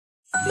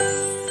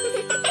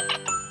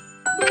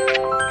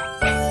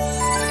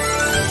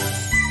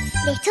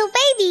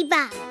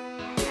LittleBabyBum.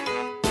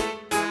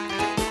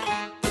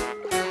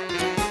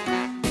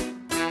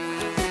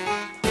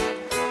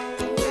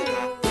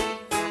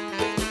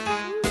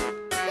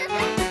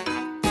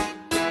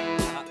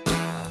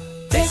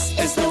 This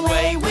is the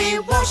way we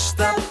wash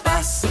the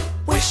bus.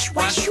 Wish,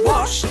 wash,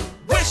 wash.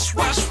 Wish,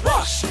 wash,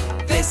 wash.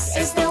 This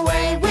is the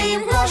way we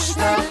wash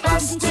the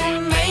bus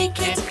to make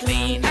it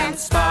clean and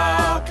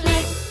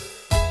sparkling.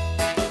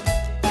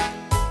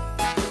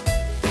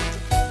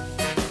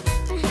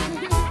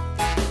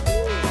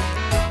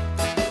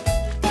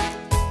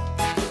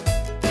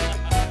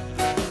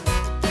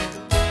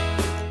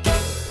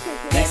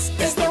 This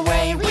is the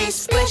way we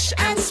splish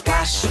and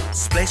splash.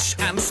 Splish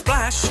and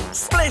splash.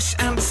 Splish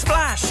and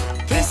splash.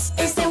 This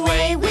is the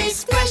way we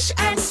splish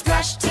and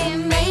splash to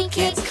make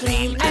it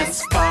clean and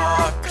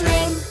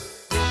sparkling.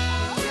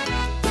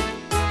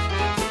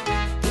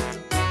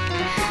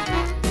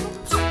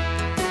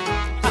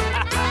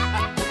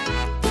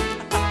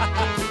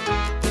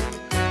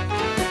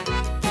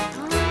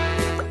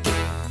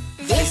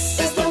 This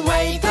is the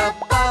way the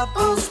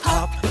bubbles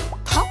pop.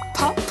 Pop,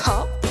 pop,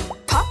 pop.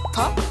 Pop,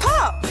 pop,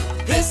 pop.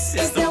 This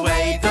is the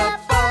way the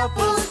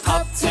bubbles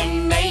pop to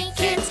make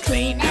it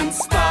clean and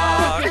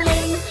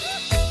sparkling.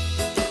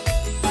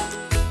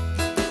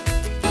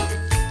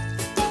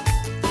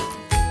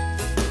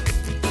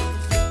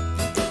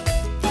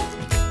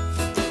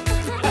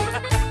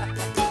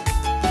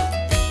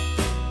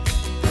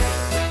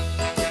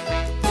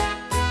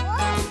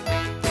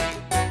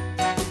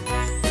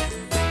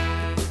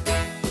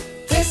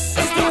 This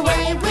is the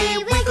way we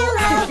wiggle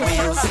our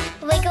wheels.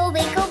 Wiggle,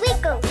 wiggle,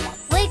 wiggle.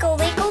 Wiggle,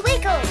 wiggle,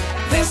 wiggle.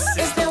 This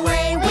is the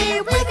way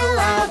we wiggle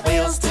our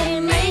wheels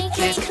to make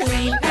it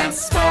clean and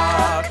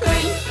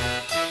sparkling.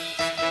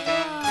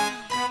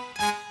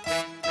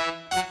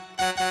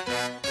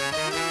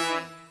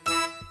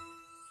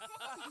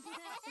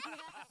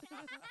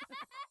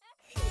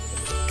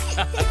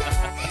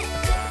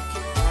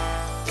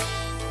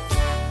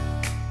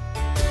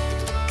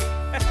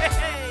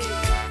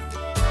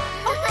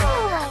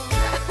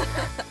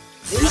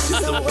 This is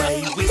the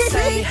way we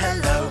say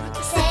hello.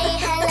 Say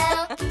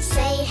hello,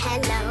 say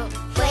hello.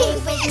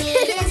 Wave with me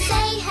and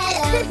say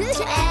hello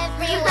to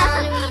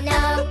everyone we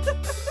know.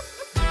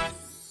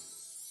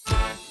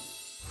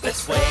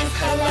 Let's wave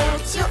hello. Hello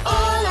to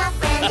all our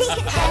friends.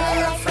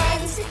 Hello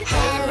friends,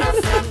 hello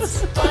friends.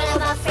 All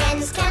of our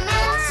friends come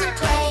out to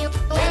play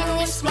when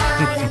we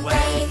smile and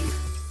wave.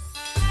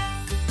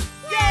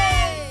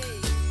 Yay!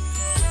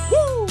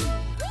 Woo!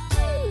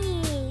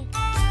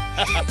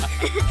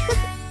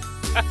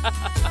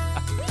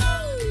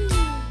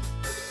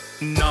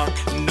 Knock,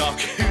 knock,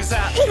 who's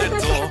at the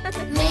door?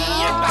 Me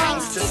and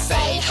Bangs to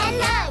say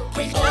hello.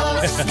 We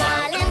all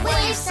smile and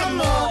wave some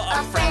more.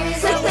 Our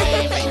friends are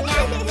waving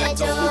at the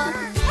door.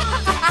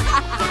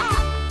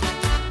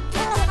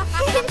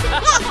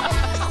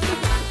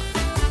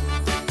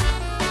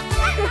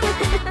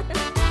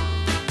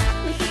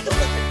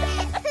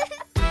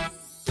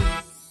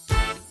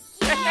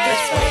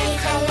 Let's wave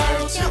hello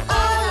to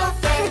all our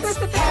friends.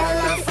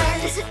 Hello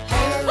friends,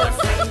 hello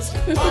friends.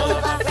 All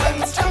of our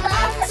friends come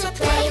out to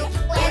play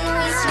when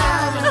we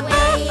smile and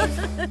wave.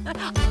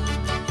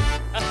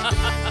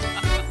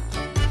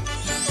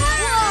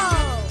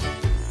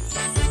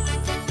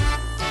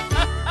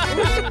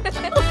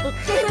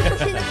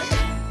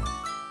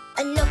 A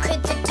knock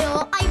at the door,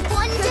 I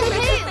wonder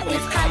who.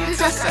 We've come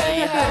to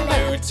say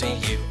hello to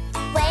you.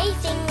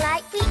 Waving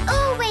like we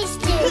always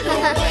do.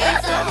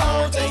 Wave the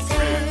whole day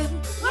through.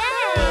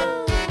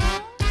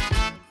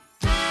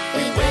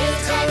 We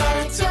waved hello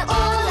to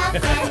all our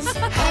friends.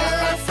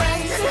 Hello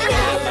friends,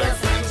 hello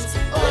friends.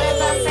 All of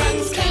our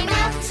friends came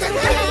out to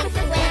play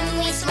when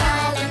we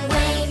smiled and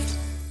waved.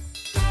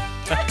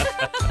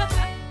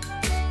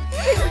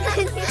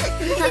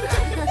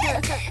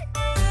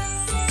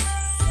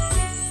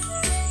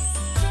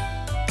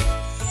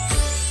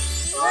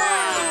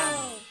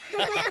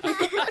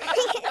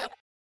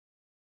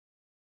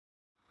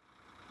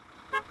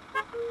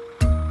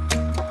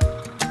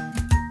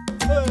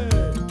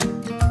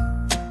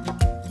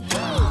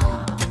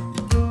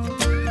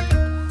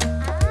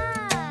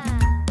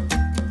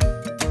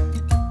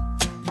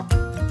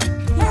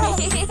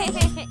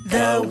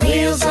 The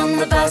wheels on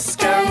the bus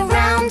go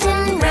round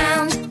and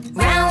round,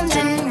 round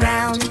and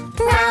round,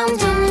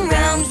 round and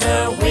round.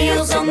 The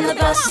wheels on the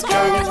bus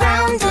go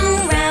round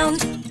and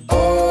round,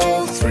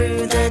 all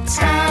through the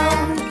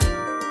town.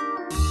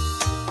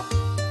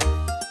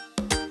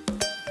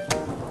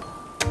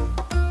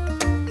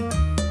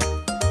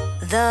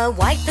 The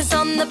wipers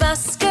on the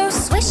bus go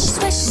swish,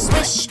 swish,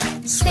 swish.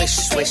 Swish,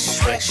 swish,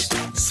 swish,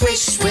 swish,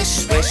 swish,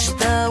 swish.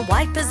 The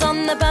wipers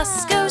on the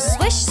bus go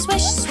swish,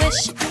 swish,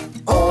 swish.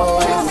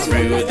 All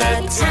through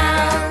the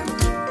town.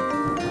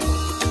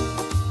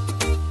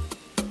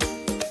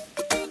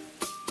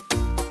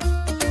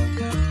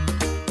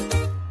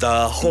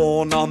 The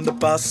horn on the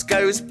bus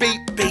goes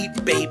beep, beep,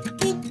 beep.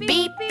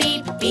 Beep,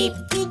 beep, beep,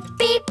 beep,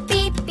 beep,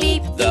 beep,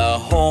 beep. The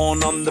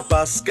horn on the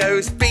bus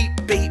goes beep,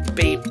 beep,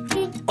 beep,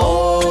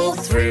 all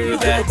through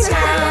the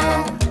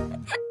town.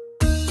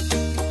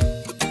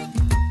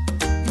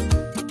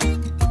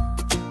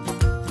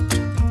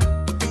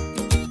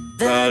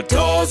 The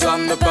doors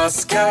on the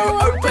bus go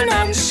open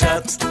and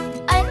shut.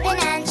 Open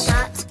and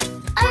shut,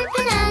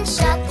 open and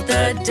shut.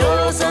 The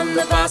doors on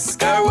the bus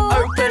go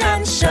open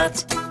and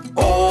shut,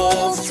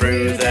 all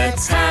through the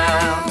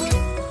town.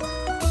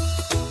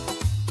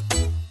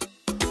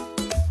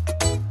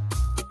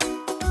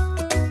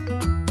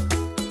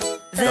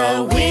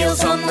 The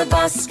wheels on the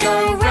bus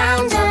go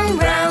round and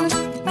round,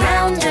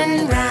 round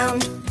and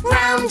round,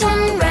 round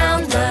and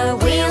round. The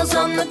wheels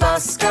on the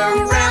bus go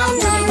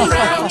round and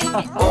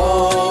round,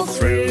 all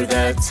through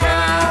the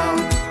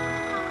town.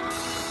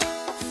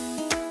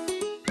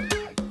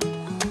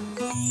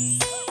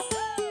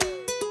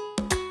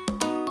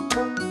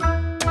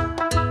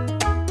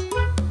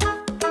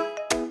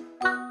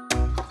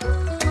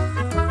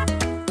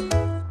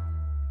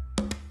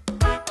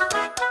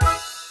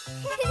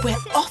 We're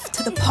off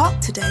to the park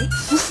today.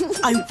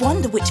 I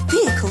wonder which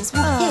vehicles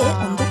we'll hear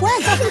on the way.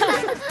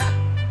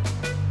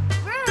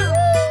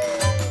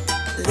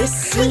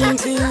 Listen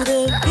to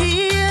the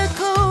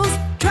vehicles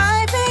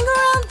driving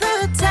around the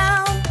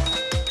town.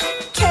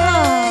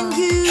 Can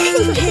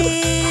you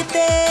hear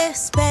their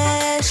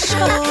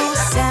special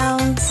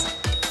sounds?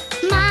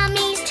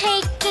 Mommy's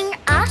taking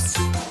us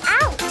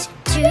out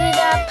to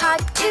the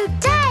park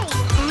today.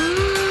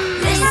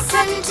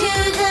 Listen to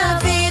the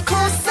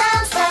vehicle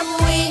sounds that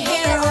we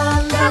hear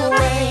on the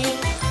way.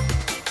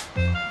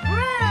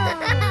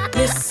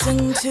 Listen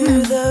to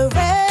the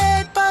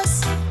red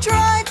bus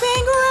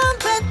driving around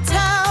the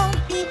town.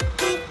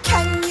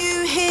 Can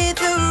you hear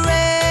the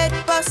red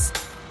bus?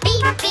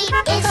 Beep, beep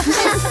is the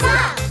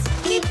sound.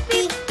 Beep,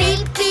 beep,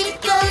 beep,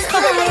 beep goes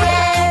the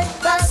red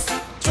bus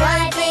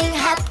driving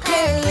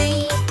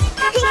happily.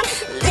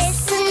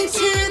 Listen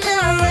to the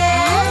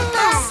red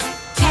bus.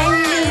 Can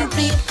you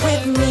beep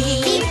with me?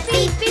 Beep,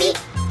 beep, beep.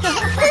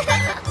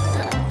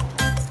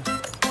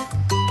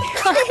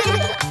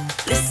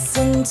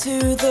 Listen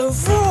to the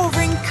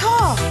roaring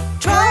car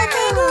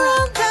driving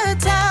around the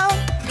town.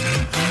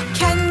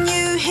 Can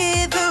you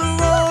hear the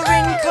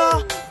roaring car?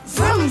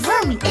 Vroom,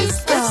 vroom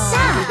is the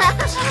sound.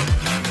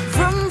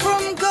 Vroom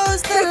vroom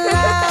goes the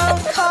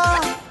loud car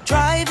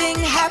driving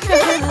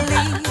happily.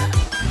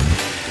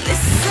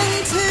 Listen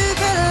to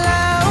the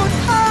loud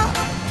car.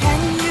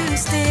 Can you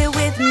stay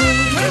with me?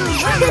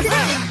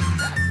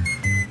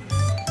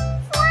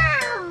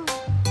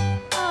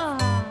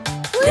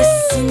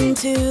 Listen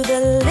to the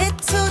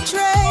little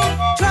train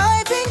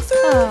driving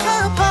through the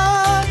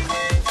park.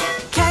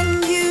 Can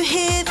you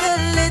hear the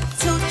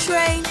little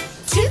train?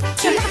 Toot,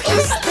 toot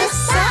is the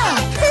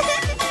sound.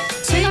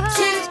 Toot,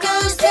 toot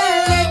goes the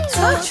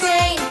little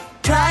train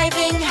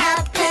driving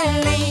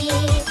happily.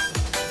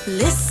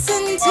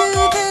 Listen to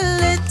the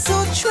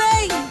little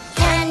train.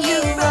 Can you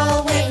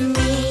roll with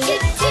me?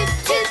 Toot, toot,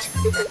 toot.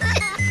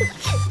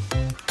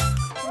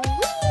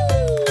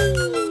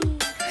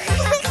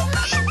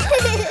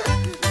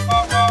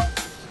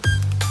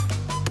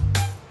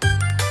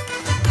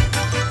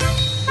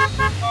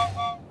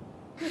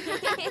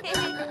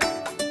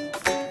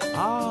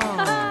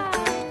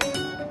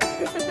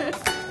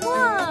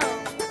 Whoa!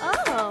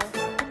 Oh!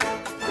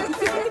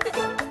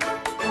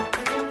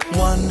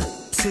 1,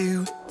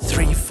 2,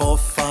 3, 4,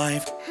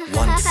 5.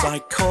 Once I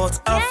caught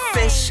a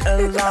fish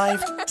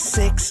alive.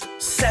 6,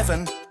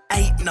 7,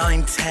 8,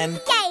 9, 10.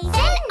 Then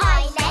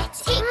I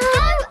let it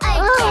go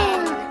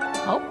again.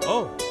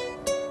 Oh.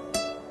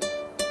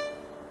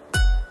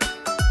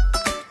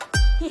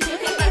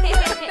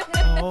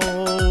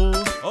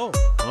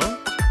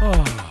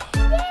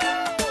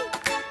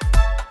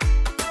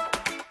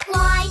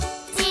 Why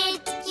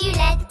did you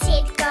let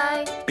it go?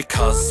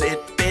 Because it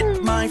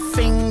bit my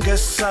finger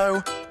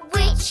so.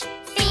 Which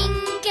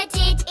finger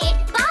did it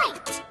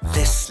bite?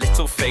 This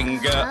little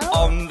finger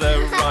on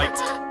the right.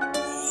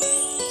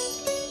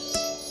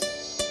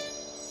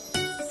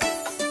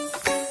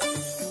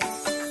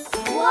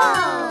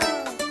 Whoa!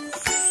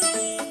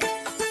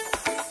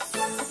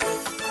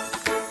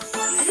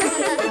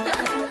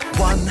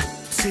 1,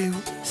 2,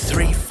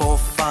 3, 4,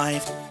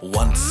 5.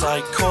 Once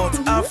I caught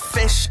a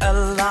fish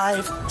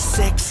alive.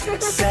 6,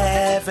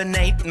 7,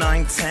 8,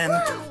 9, 10.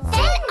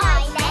 Then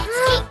I let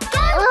it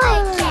go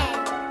again.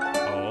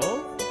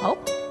 Oh!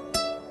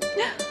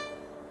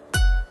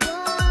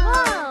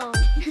 Whoa!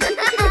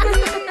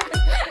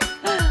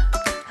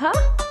 Huh?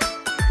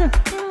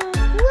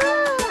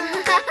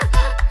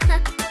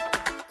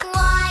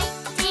 Why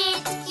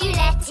did you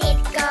let it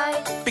go?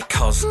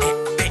 Because it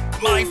bit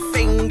my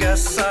finger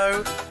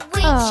so.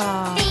 Which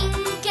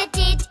finger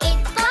did it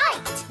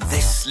bite?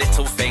 This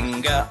little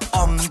finger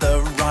on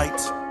the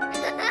right.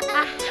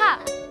 Aha!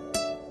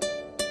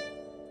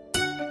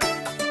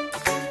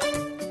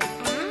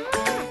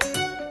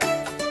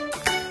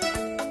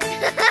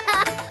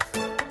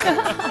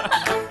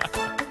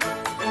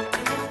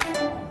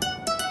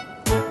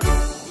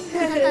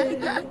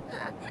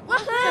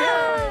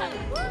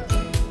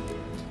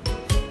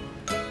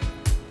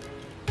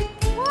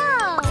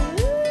 Whoa!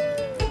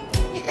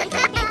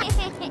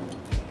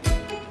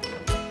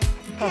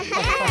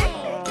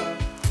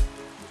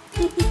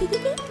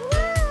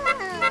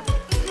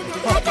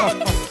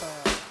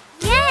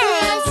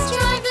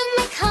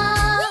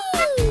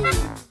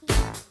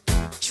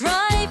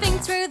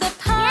 through the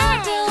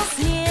puddles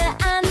near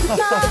and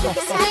far.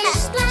 Splish,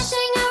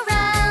 splashing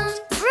around.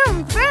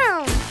 Vroom,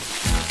 vroom.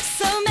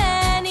 So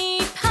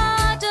many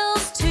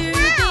puddles to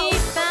be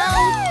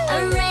found. A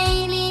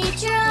rainy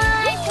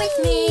drive with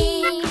me.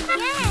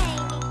 Yay.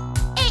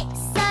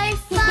 It's so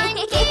fun,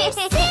 you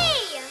see.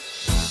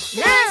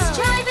 Let's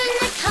drive in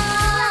the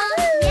car.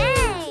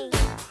 Yay.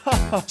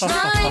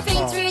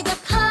 Driving through the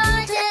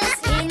puddles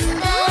in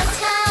the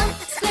town.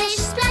 Splish,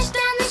 splash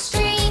down the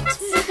street.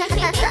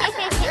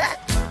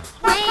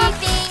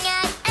 Waving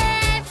at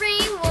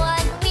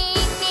everyone we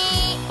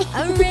meet. A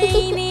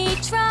rainy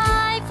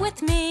drive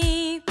with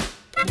me.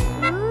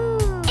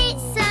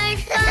 It's so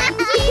fun,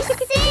 you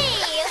see.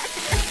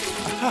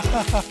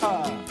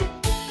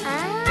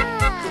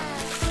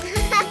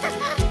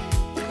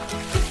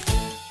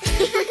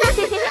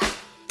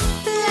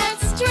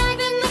 Let's drive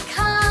in the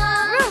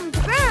car. Vroom,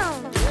 vroom.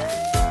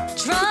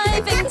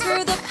 Driving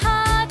through the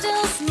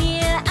puddles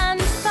near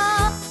and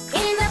far.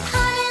 In the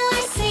puddle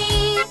I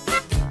see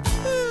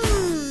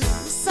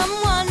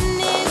Someone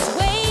is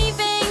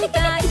waving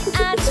back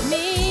at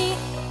me.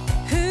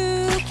 Who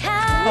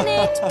can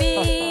it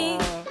be?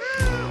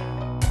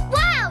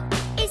 Wow,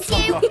 it's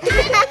you and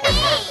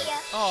me.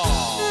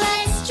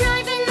 Let's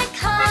drive in the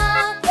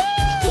car.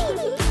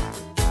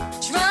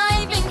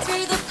 Driving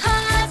through the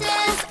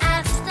puddles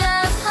at the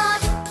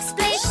park.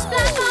 Splish,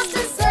 splash, fast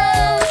and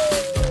slow.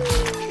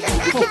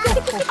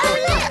 Oh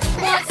look,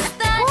 what's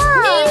that?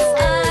 It's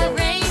a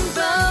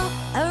rainbow.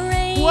 A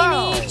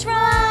rainy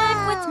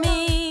drive with me.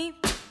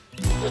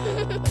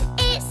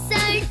 It's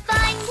so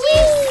fun,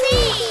 you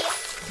see.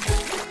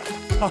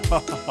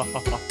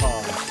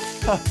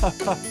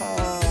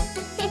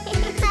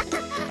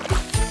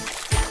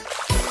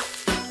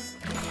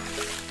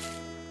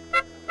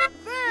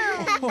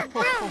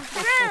 Vroom,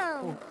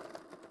 vroom.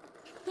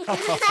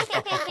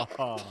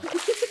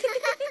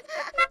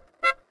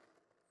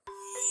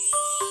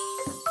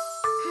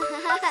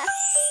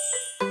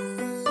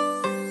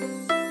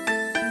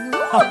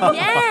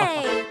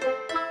 Yay!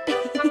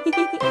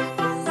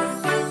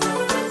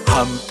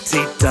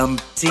 Humpty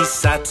Dumpty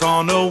sat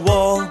on a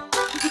wall.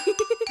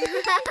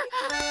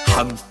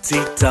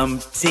 Humpty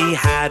Dumpty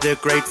had a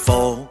great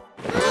fall.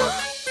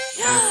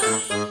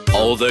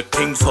 All the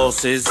king's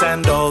horses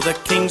and all the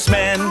king's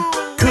men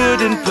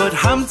couldn't put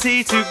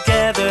Humpty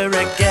together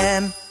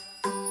again.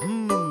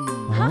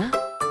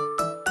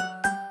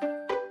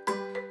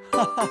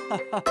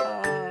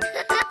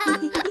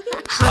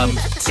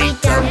 Humpty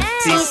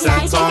Dumpty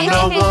sat on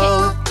a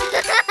wall.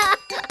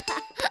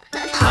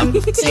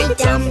 Humpty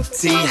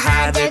Dumpty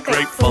had a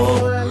great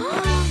fall.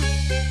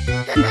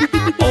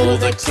 All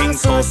the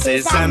king's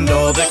horses and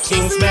all the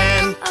king's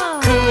men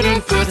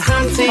couldn't put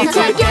Humpty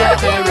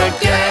together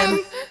again.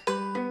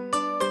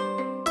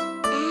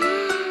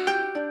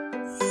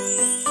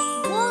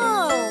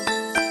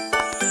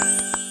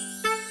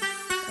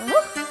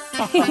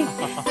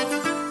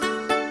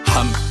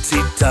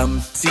 Humpty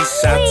Dumpty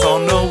sat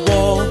on a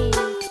wall.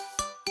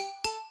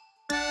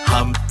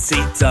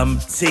 Humpty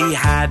Dumpty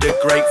had a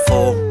great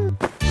fall.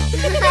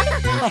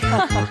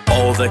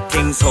 All the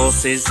king's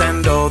horses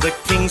and all the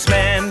king's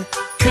men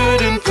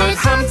couldn't put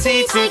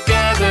Humpty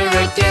together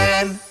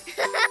again.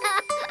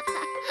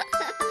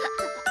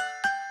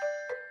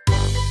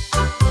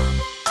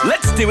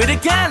 Let's do it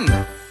again.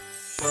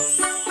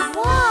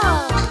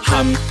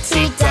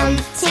 Humpty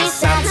Dumpty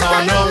sat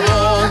on a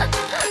wall.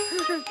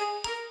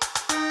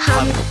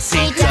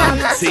 Humpty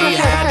Dumpty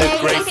had a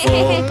great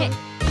fall.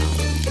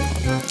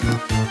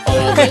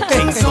 All the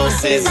king's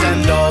horses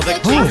and all the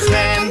king's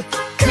men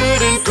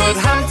couldn't put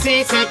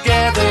Humpty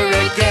together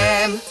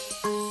again.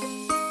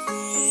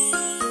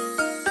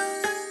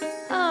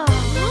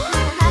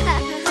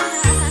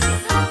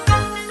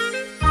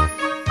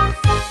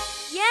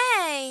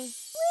 Yay!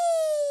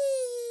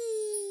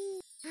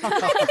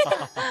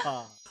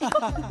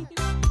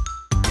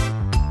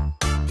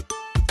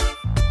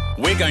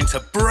 We're going to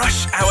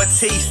brush our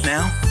teeth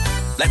now.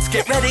 Let's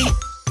get ready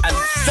and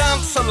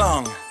dance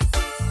along.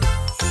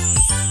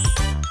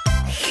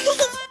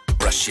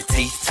 Brush your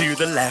teeth to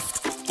the left.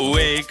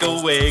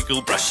 Wiggle,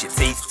 wiggle. Brush your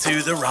teeth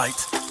to the right.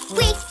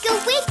 Wiggle,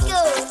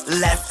 wiggle.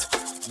 Left,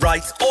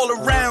 right, all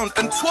around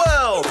and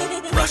twirl.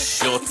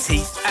 Brush your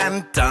teeth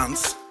and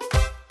dance.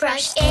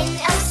 Brush in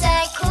a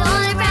circle,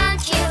 all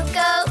around you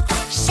go.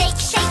 Shake,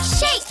 shake,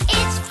 shake,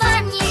 it's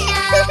fun, you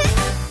know.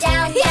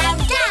 Down, down,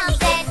 down,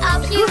 then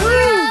up you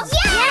grow.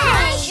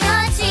 Brush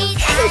your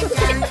teeth and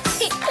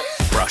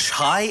dance. Brush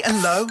high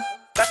and low.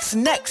 That's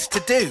next to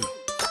do.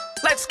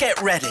 Let's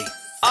get ready.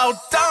 I'll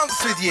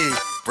dance with you.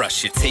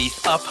 Brush your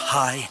teeth up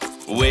high.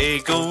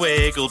 Wiggle,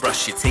 wiggle.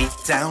 Brush your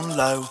teeth down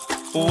low.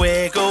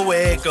 Wiggle,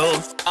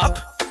 wiggle.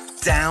 Up,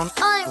 down.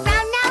 All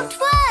around now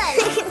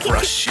twirl.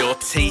 Brush your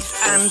teeth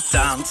and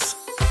dance.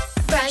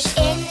 Brush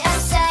in a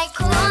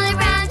circle, all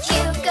around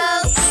you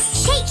go.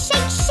 Shake,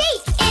 shake,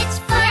 shake, it's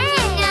fun,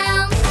 you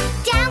know.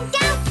 Down,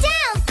 down,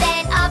 down,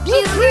 then up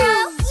you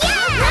grow.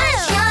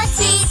 Brush your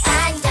teeth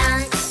and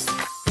dance.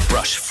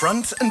 Brush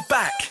front and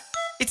back.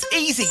 It's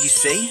easy, you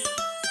see.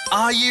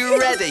 Are you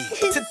ready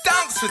to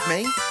dance with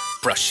me?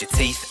 Brush your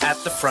teeth at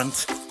the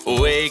front.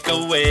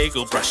 Wiggle,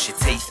 wiggle, brush your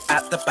teeth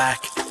at the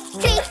back.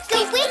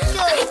 Wiggle,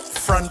 wiggle.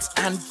 Front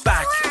and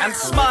back and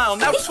smile,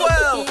 now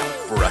twirl.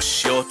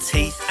 Brush your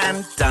teeth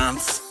and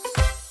dance.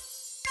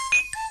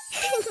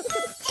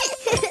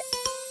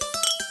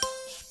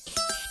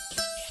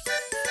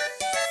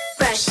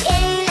 Brush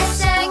in a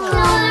circle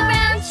all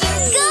around you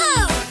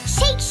go.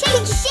 Shake,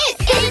 shake, shake,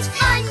 it's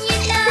fun, you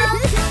know.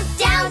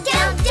 Down,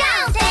 down,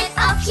 down, then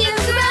up you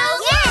grow.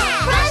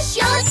 Yeah! Brush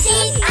your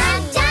teeth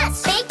and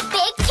dance, big,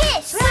 big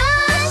kiss.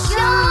 Brush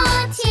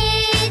your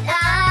teeth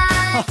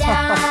and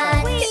dance.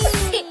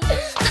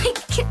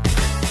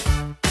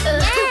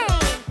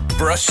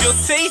 Brush your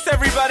teeth,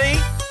 everybody.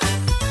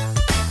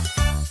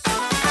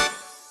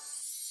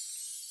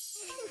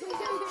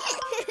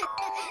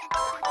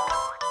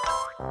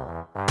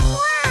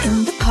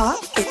 In the park,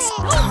 it's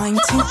time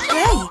to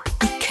play.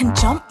 We can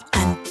jump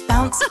and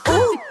bounce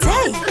all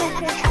day.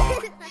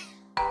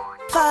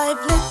 5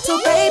 little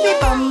baby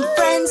bum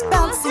friends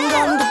bouncing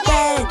on the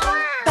bed.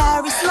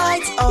 Barry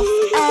slides off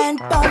and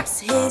bumps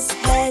his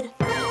head.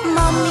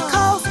 Mummy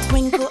calls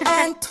Twinkle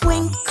and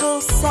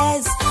Twinkle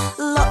says,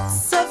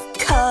 lots of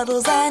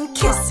cuddles and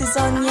kisses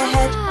on your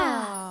head.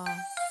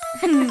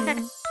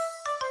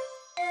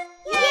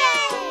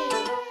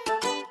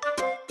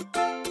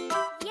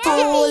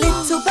 Four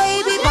little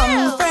baby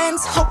bum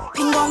friends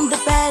hopping on the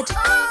bed.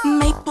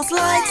 Maple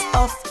slides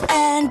off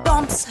and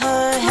bumps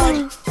her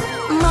head.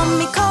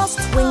 Mummy calls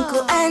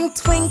Twinkle and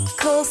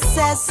Twinkle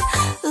says,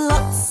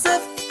 lots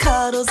of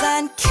cuddles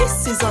and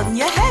kisses on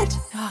your head.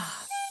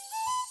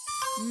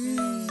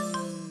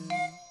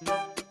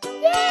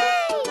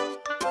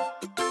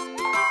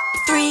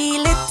 3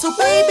 little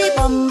baby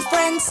bum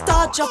friends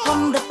start up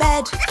on the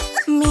bed.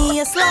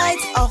 Mia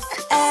slides off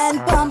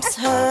and bumps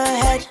her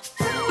head.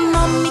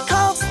 Mummy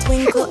calls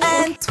Twinkle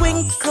and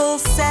Twinkle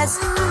says,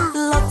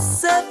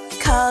 lots of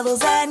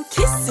cuddles and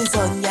kisses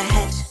on your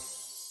head.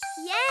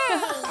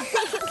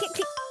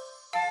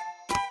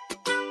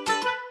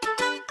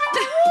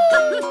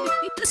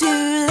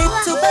 Two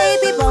little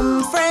baby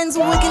bum friends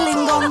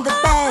wiggling on the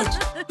bed.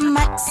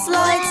 Max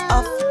slides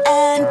off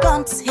and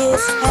bumps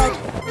his head.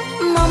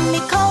 Mummy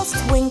calls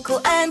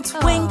Twinkle and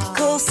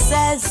Twinkle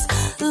says,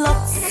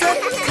 lots of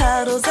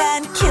cuddles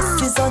and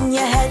kisses on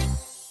your head.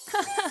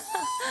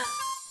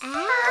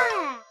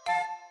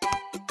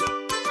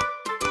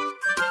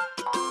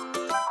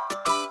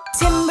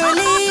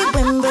 Timberly,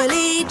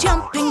 Wimberly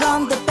jumping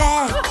on the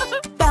bed.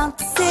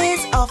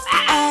 Bounces off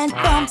and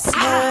bumps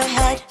her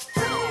head.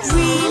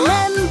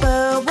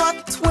 Remember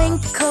what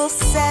Twinkle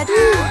said,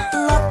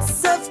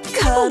 lots of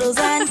cuddles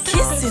and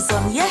kisses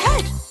on your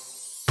head.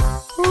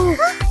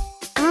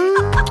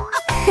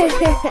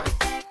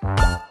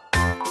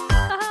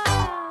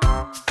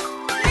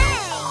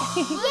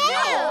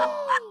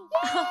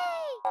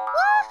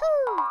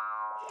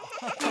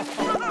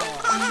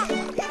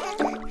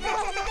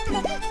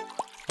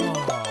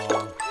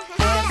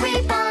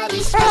 Everybody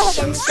splish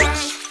and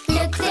splash.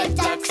 Look, the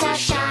ducks are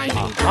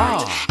shining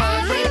bright.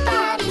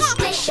 Everybody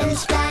splish and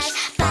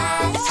splash.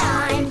 Bath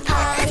time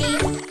party.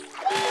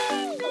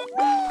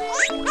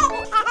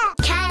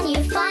 Can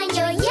you find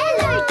your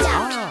yellow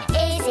duck?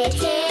 Is it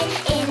here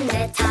in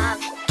the tub?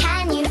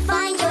 Can you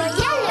find your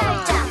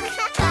yellow duck?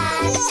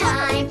 Bath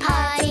time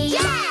party.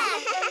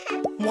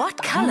 What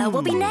colour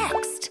will be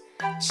next?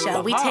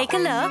 Shall we take a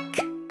look?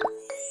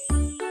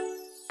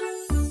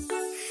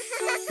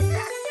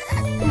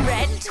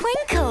 Red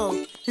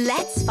Twinkle.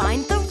 Let's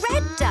find the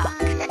red duck.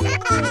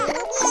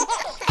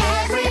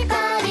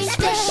 Everybody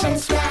splish and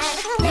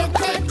splash. Look,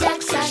 the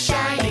ducks are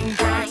shining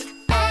bright.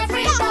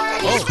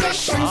 Everybody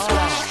splish and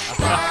splash.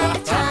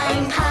 Bath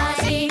time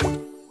party.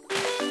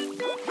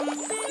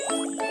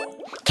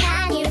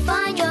 Can you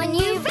find your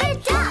new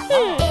red duck?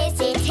 Is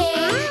it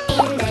here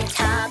in the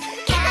tub?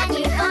 Can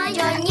you find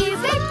your new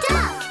red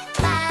duck?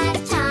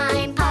 Bath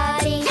time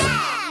party.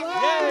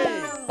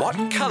 What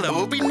colour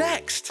will be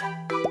next?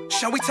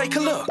 Shall we take a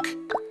look?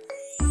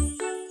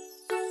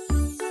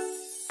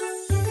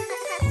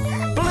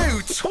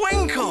 Blue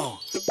Twinkle!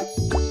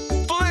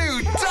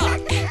 Blue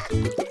Duck!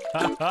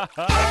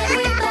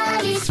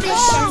 Everybody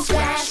splish and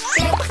splash.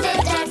 Look, the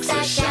ducks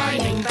are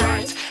shining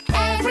bright.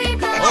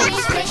 Everybody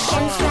splish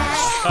and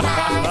splash.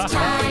 Bath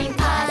time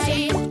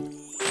party.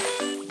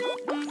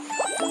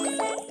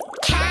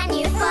 Can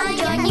you find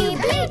your new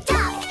blue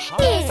duck?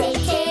 Is it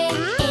here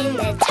in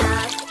the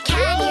tub?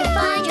 Can you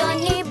find your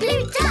new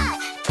blue duck?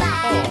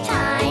 Bath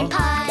time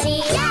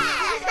party.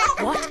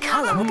 What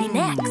colour will be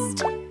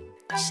next?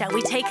 Shall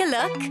we take a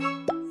look?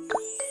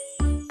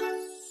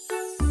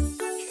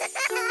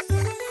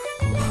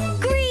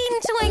 Green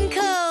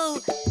Twinkle!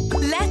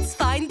 Let's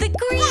find the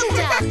green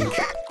duck.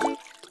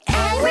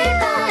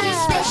 Everybody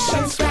splish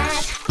and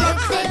splash. Look,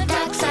 the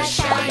ducks are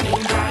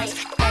shining bright.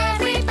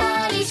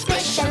 Everybody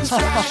splish and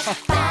splash.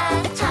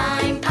 Bath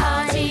time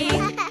party.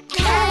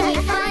 Can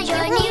you find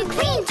your new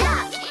green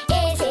duck?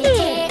 Is it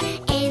here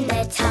in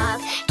the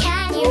tub?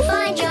 Can you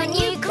find your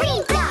new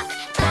green duck?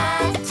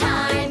 Bath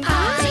time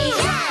party.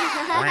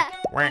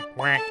 Quack,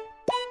 quack.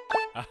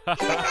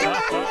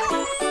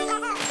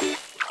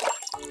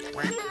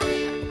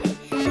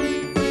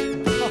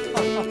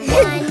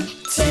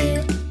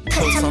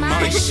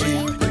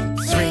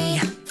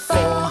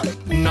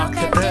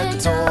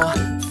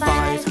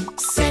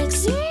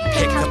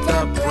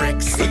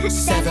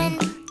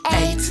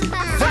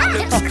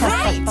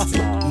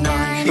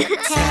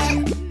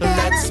 10,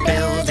 let's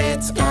build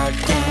it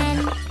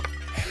again.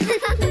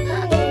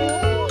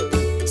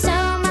 So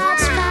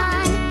much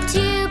fun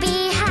to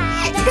be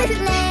had at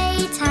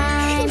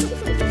playtime.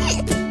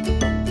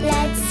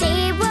 Let's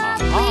see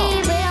what we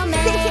will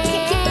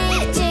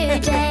make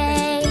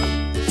today.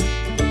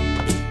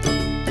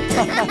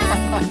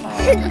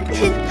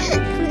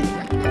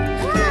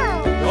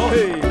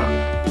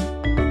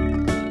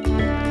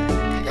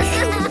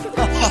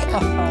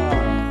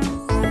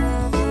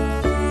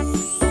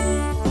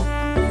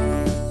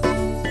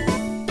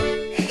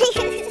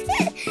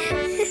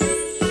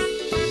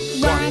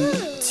 One,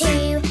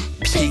 two,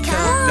 peek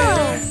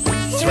over.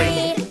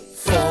 3,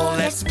 4,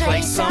 let's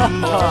play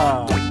some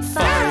more.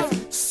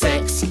 5,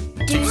 6,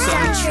 do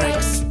some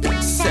tricks.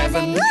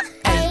 7,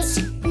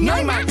 8,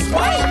 no Max,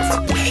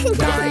 wait!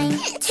 9,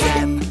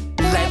 10,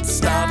 let's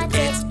start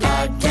it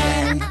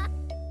again.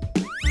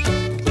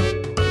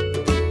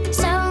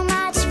 So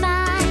much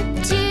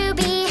fun to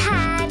be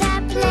had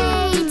at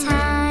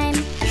playtime.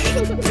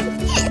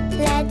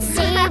 Let's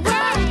see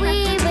what we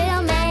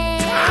will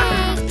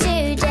make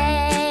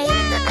today.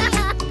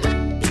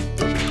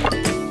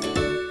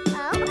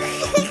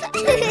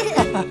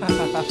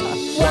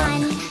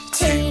 1,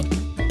 2,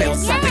 Build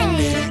something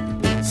new.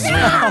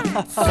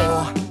 3,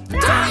 4,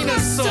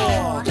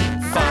 dinosaur.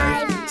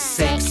 5,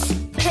 6,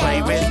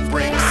 play with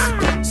bricks.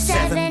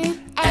 7,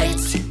 8,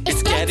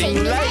 it's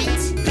getting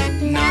late.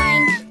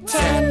 9,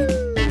 10,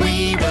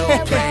 we will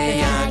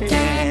play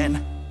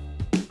again.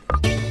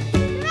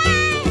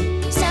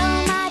 so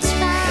much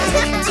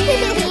fun to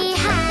be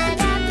had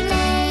at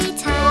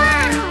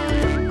playtime.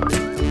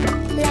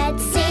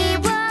 Let's see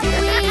what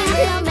we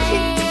will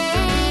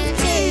make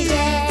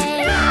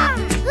today.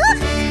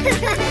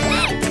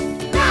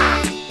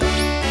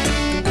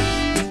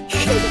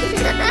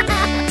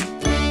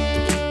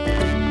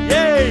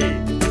 Yay!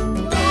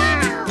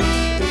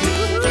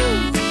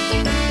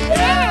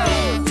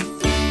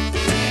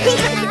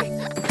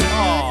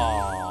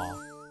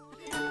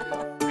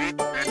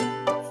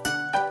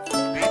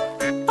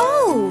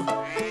 Oh,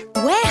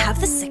 where have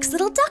the 6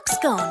 little ducks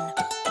gone?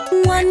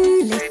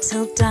 One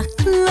little duck,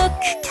 look,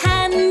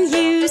 can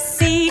you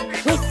see?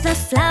 With a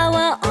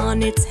flower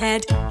on its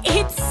head,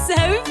 it's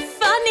so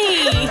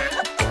funny.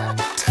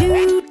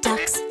 2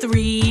 ducks,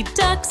 3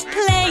 ducks,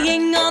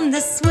 playing on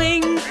the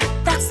swing.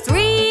 That's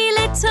 3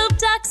 little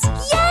ducks,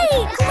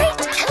 yay,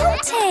 great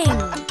counting.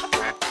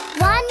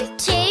 1,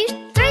 2,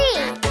 3.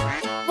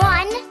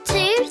 1,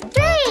 2,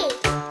 3.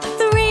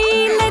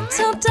 3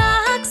 little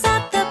ducks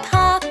at the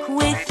park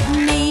with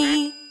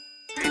me.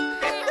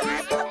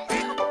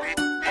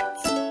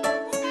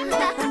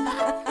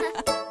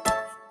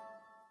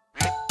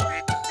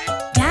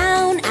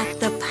 Down at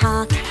the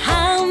park,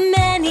 how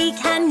many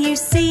can you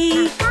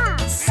see?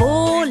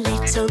 4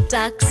 little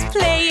ducks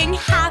playing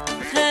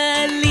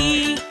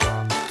happily.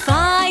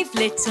 5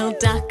 little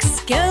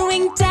ducks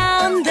going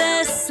down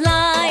the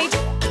slide.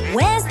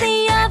 Where's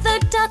the other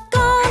duck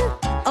gone?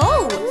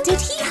 Oh, did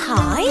he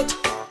hide?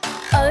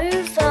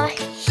 Over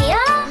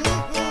here.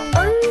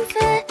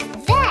 Over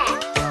there.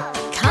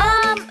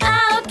 Come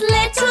out,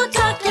 little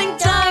duckling,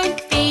 don't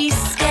be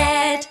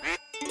scared.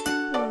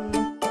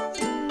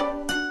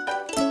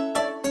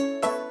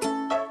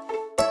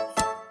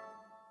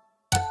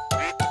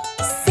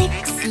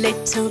 6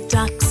 little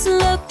ducks,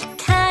 look,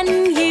 can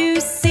you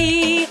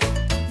see?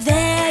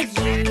 There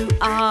you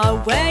are,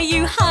 were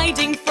you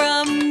hiding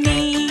from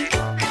me?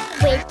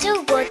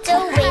 Whittle,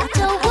 waddle,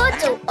 whittle,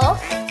 waddle.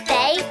 Off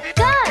they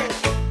go.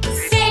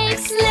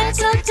 6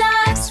 little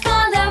ducks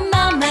follow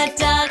Mama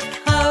Duck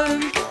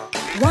home.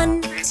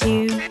 1,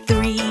 2,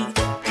 3,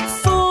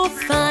 4,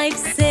 5,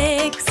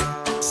 6.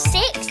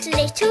 6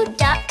 little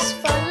ducks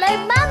follow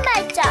Mama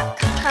Duck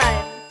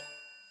home.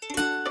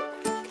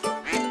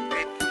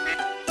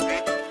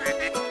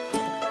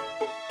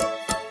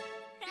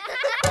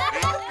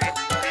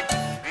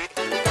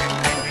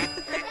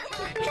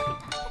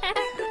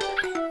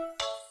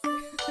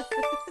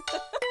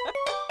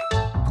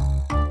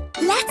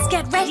 Let's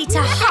get ready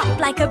to hop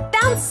like a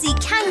bouncy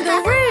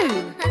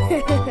kangaroo.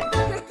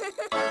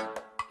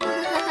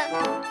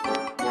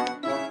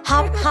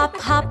 Hop, hop,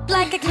 hop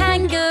like a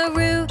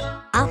kangaroo.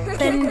 Up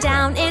and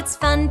down, it's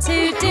fun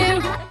to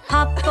do.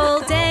 Hop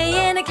all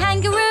day in a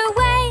kangaroo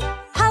way.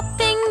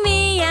 Hopping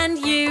me and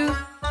you.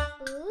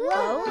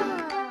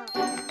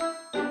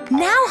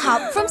 Now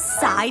hop from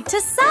side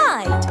to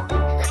side.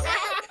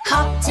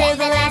 Hop to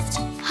the left,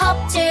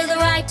 hop to the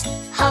right.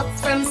 Hop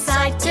from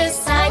side to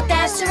side,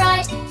 that's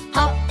right.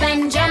 Hop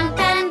and jump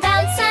and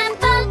bounce and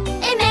bump.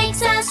 It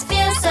makes us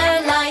feel so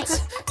light.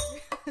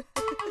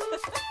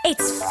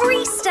 It's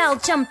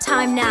freestyle jump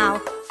time now.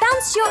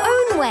 Bounce your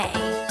own way.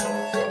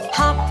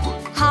 Hop,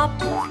 hop,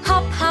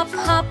 hop, hop,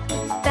 hop.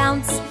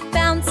 Bounce,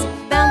 bounce,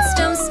 bounce,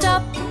 don't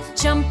stop.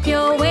 Jump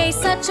your way,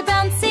 such a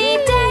bouncy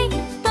day.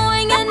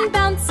 Boing and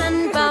bounce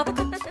and bop.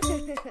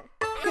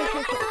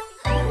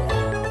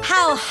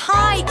 How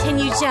high can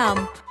you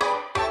jump?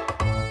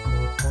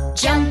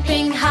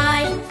 Jumping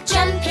high,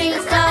 jumping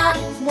far.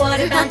 What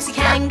a bouncy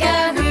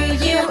kangaroo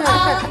you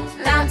are.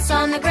 Bounce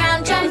on the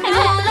ground, jumping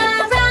all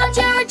around.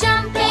 You're a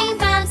jumping,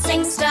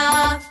 bouncing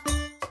star.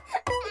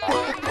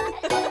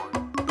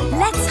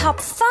 Let's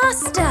hop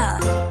faster.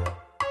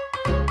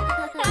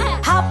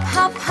 Hop,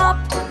 hop, hop,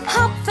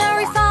 hop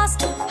very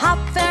fast. Hop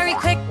very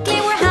quickly,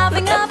 we're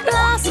having a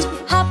blast.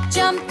 Hop,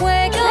 jump,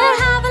 wiggle,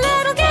 have a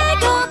little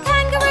giggle.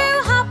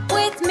 Kangaroo, hop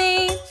with me.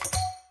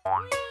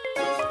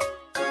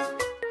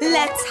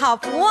 Let's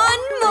hop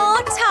one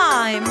more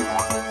time.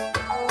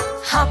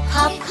 Hop,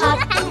 hop, hop,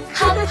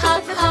 hop,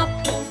 hop, hop.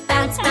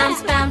 Bounce,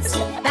 bounce, bounce,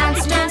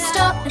 bounce, don't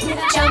stop.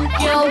 Jump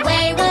your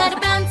way, what a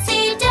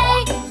bouncy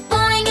day.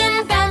 Boing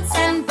and bounce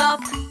and bop.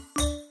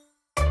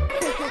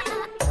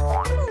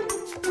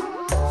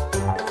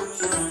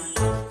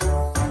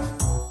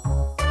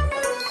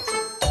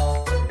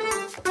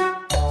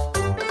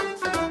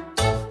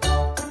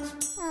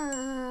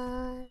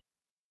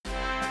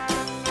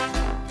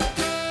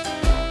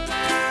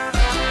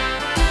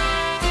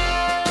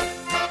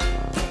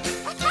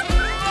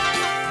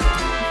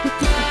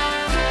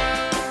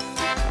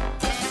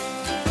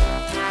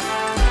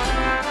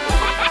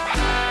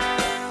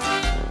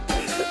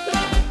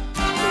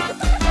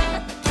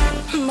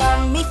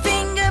 Mummy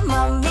finger,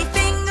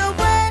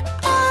 where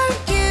are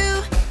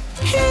you?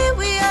 Here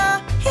we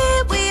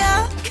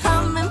are,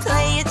 come and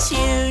play a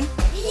tune.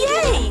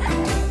 Yay!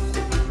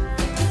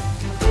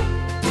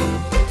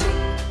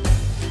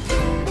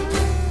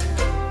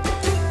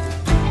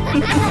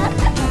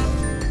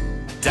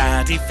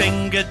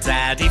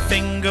 Daddy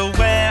finger,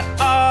 where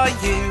are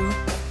you?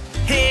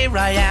 Here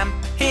I am,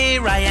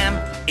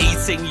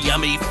 eating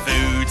yummy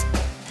food.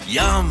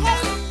 Yum!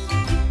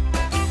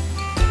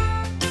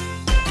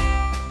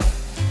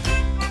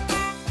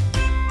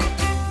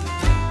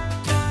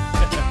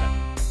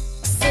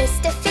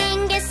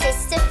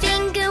 Sister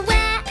finger,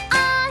 where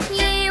are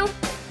you?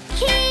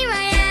 Here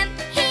I am,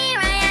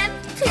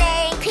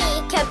 playing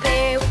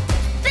peekaboo.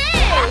 Boo!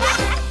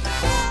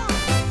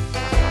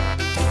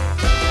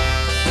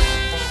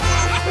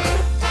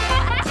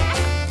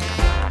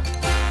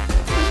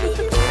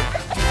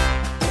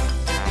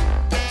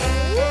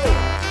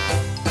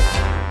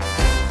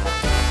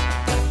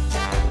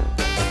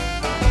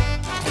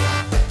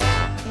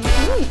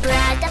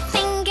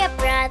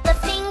 Brother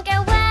finger,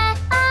 where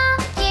are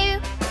you?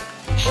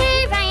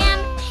 Here I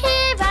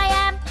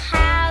am,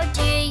 how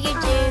do you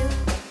do?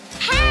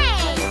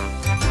 Hey!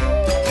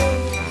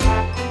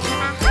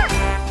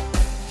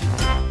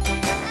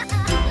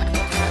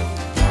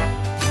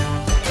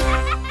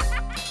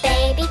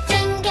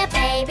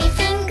 Baby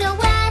finger,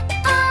 where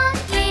are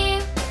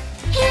you?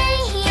 Here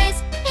he is,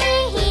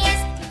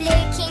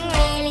 looking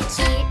really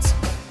cute.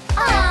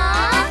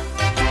 Aww!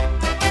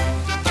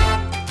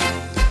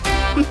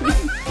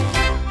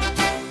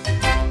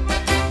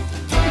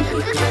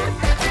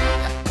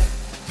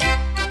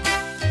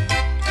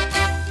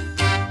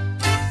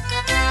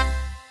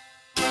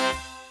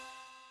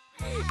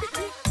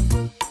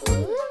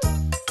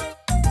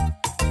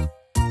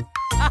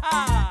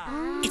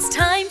 It's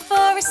time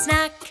for a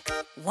snack.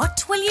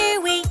 What will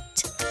you eat?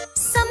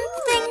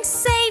 Something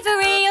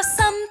savory or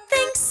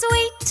something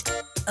sweet?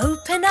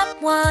 Open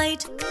up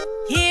wide.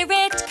 Here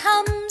it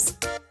comes.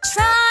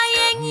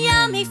 Trying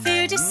yummy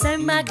food is so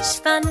much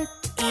fun.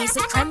 Is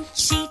it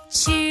crunchy,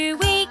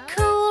 chewy,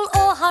 cool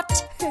or hot?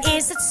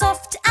 Is it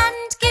soft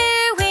and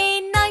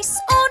gooey, nice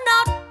or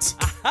not?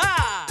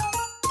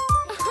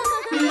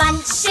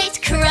 Munch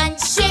it,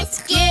 crunch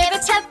it, give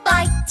it a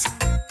bite.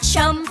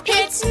 Chomp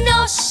it,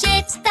 nosh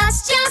it,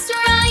 that's just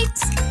right.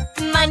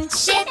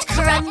 Munch it,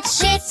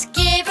 crunch it,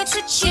 give it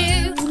a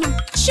chew.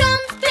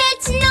 Chomp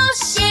it,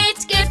 nosh it,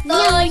 good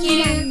for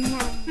you.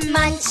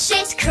 Munch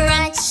it,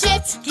 crunch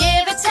it,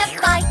 give it a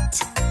bite.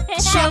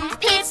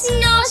 Chomp it,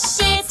 nosh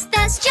it,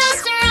 that's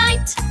just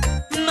right.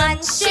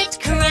 Munch it,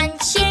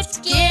 crunch it,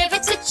 give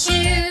it a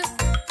chew.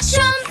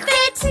 Chomp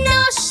it,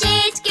 nosh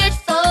it, good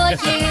for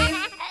you.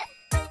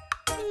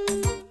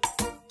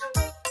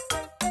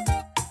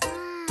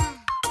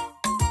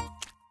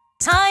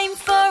 Time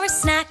for a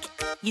snack,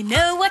 you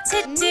know what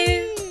to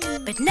do.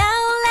 But now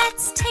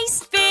let's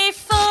taste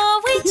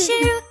before we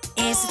chew.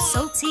 Is it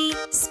salty,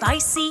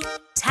 spicy,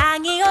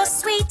 tangy or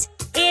sweet?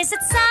 Is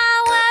it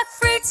sour,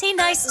 fruity,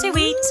 nice to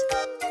eat?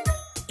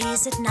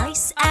 Is it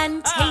nice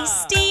and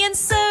tasty and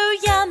so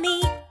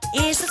yummy?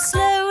 Is it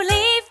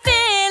slowly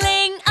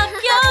filling up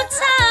your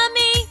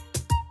tummy?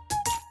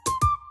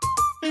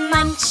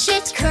 Munch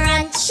it,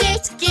 crunch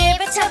it,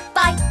 give it a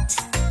bite.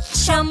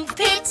 Chomp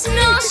it,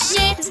 nosh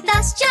it,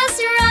 that's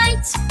just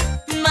right.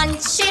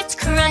 Munch it,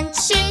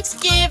 crunch it,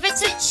 give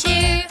it a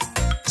chew.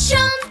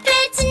 Chomp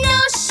it,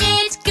 nosh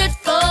it, good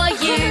for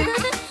you.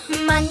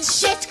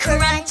 Munch it,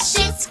 crunch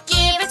it,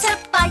 give it a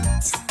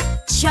bite.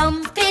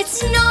 Chomp it,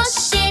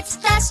 nosh it,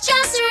 that's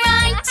just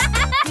right.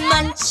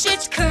 Munch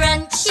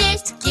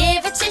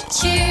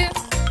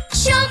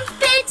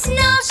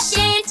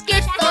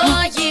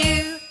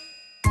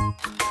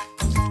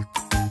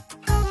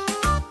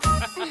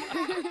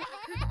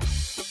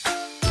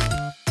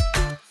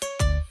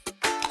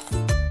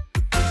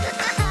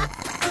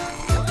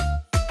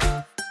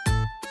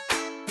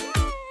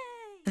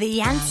The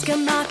ants go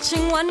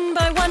marching one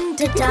by one,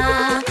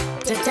 da-da,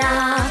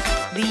 da-da.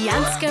 The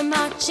ants go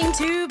marching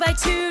two by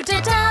two,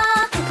 da-da,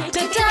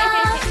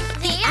 da-da.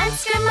 The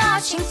ants go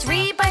marching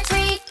three by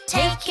three,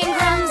 taking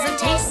crumbs and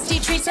tasty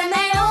treats, and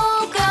they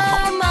all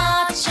go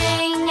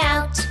marching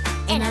out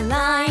in a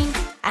line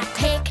at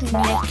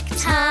picnic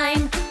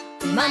time.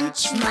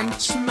 Munch,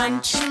 munch,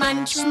 munch,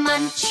 munch,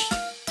 munch.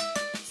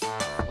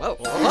 Whoa,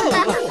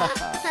 whoa.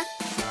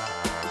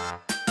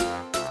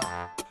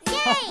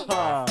 Yay!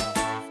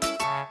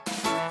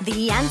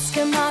 The ants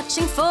go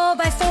marching four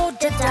by four,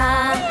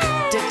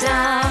 da-da,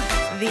 da-da.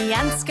 The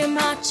ants go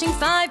marching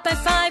five by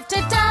five,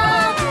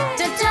 da-da,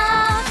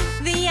 da-da.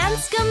 The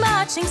ants go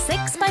marching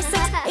six by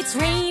six. It's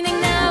raining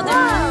now,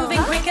 they're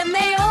moving quick, and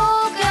they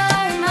all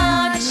go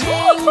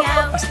marching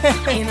out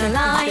in a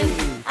line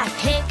at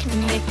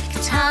picnic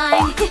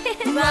time.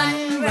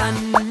 Run,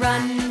 run,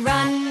 run,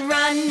 run,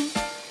 run.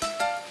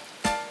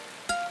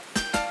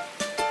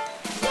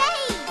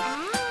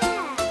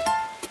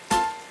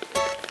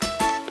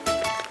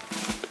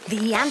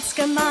 The ants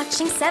go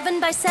marching seven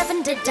by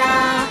seven,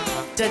 da-da,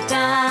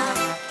 da-da.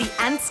 The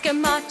ants go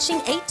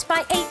marching eight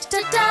by eight,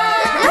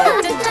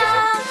 da-da,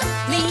 da-da.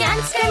 The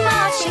ants go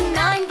marching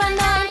nine by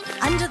nine,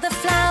 under the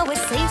flowers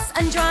safe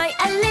and dry.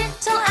 A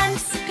little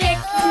ants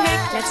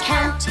picnic, let's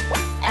count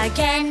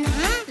again.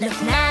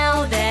 Look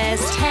now,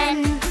 there's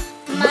 10.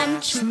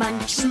 Munch,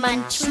 munch,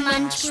 munch,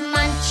 munch,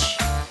 munch.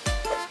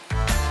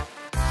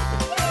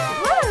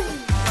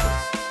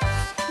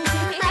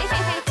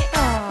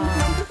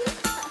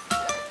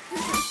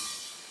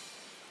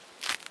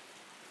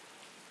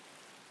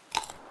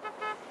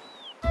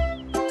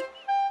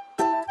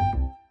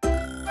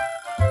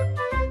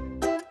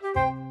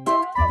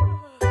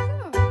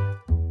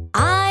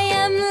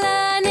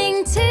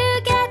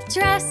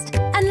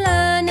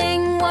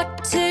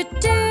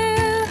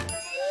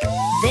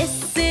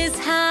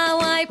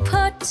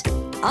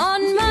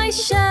 On my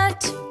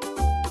shirt.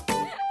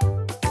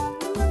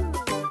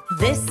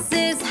 This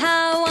is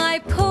how I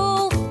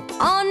pull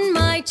on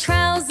my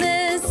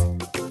trousers.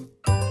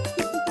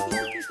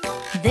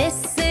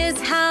 This is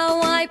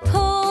how I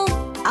pull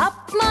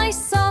up my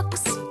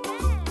socks.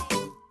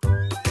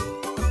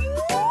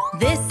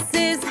 This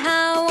is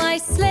how I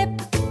slip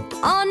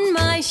on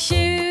my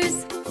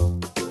shoes.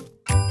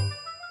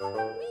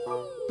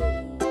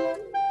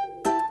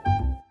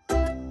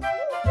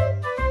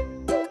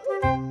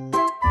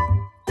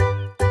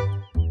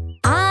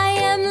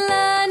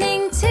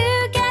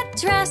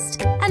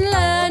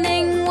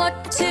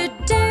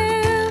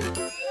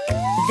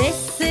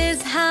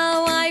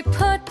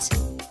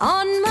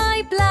 On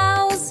my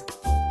blouse.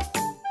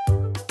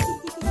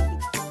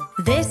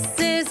 This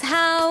is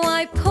how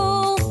I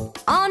pull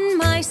on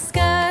my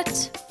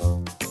skirt.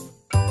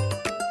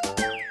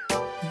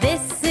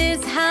 This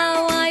is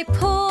how I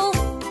pull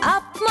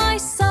up my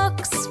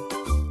socks.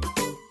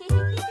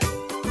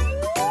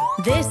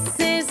 This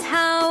is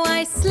how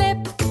I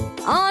slip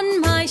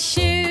on my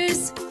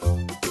shoes.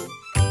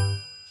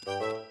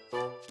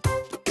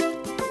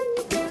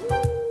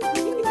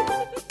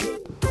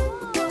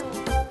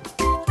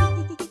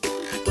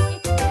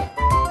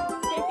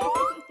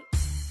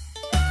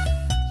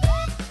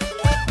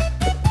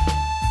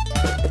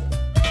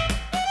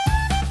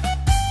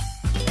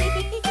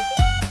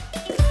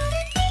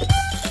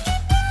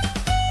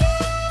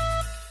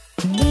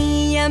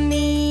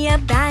 Mia,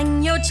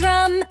 bang your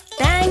drum,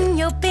 bang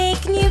your big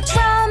new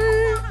drum.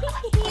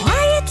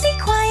 Quietly,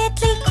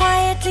 quietly,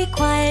 quietly,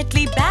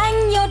 quietly,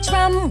 bang your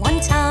drum one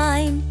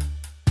time.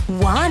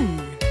 One,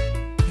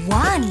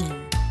 one.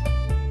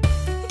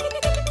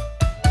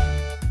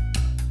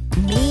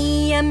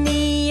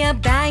 Mia,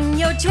 bang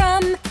your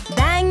drum,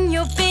 bang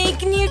your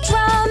big new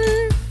drum.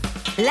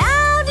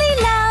 Loudly,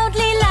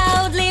 loudly,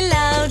 loudly,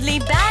 loudly,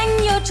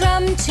 bang your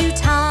drum 2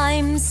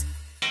 times.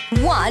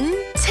 1,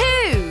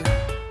 2.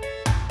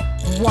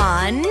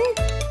 1,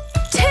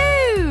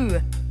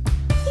 2.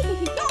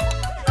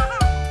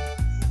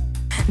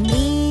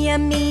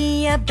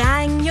 Mia,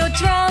 bang your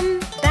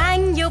drum,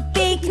 bang your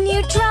big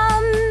new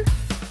drum.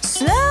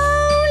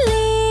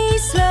 Slowly,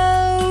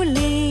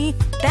 slowly,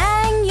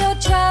 bang your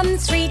drum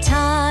 3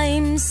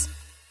 times.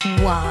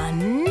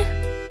 1,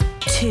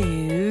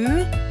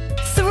 2,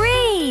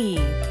 3.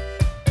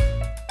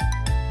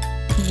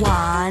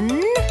 1,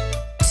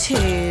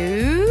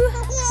 2,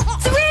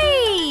 3.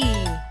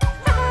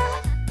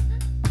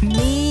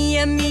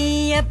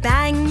 Mia,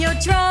 bang your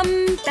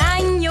drum,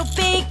 bang your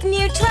big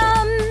new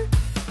drum.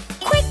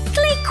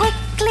 Quickly,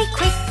 quickly,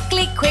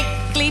 quickly,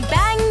 quickly,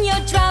 bang your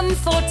drum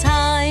 4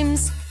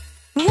 times.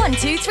 1,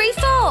 2, 3,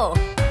 4.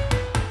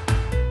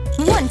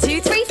 1,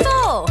 2, 3,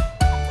 4.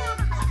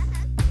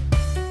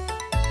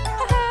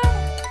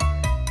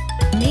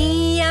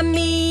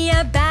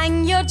 Mia,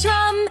 bang your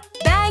drum,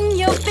 bang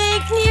your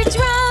big new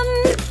drum.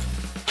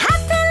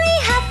 Happily,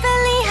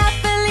 happily,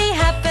 happily,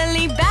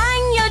 happily,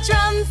 bang your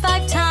drum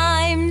 5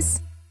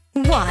 times.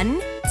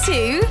 1,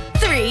 2,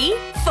 3,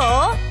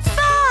 4,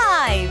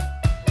 5.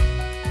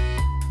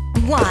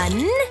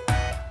 1,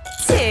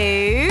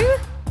 2,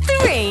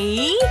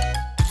 3,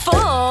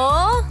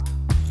 4,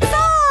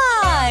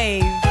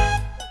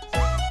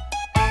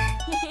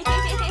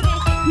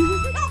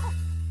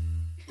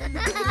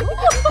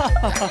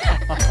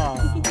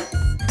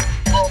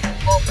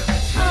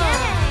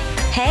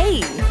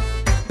 Hey,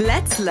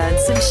 let's learn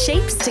some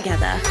shapes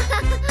together.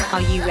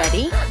 Are you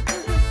ready?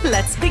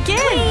 Let's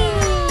begin.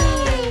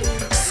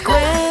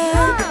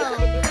 Square,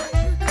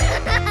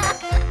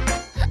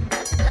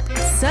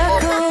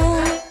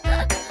 circle,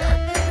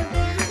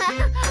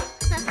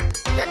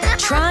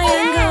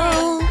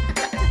 triangle,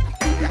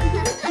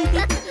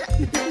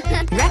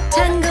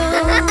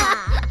 rectangle,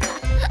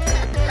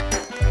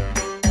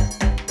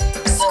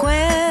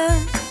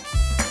 square,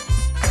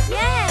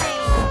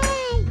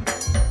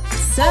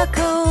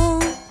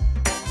 circle,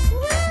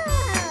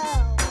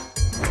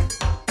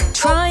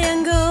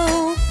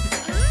 triangle,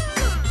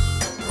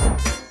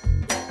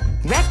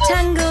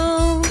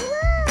 rectangle,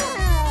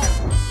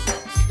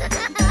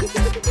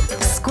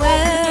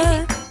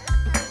 square,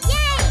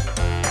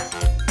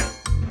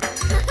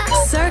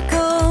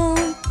 circle,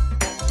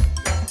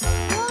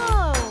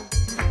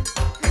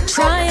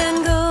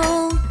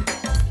 triangle,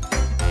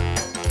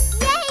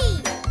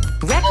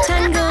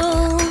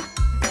 rectangle,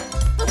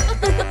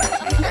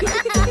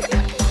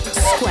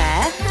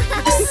 square,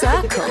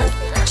 circle,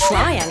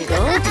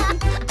 triangle,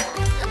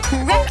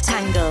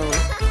 rectangle,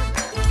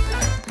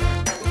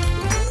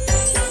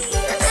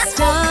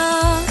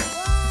 star,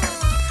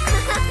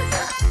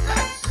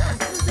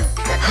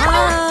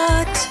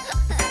 heart,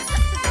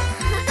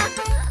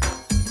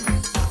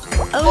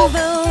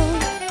 oval,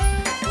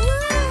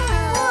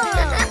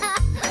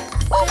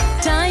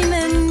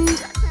 diamond,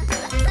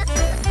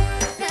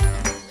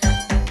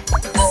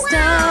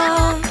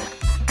 star,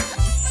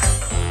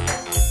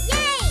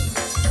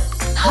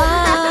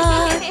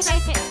 heart,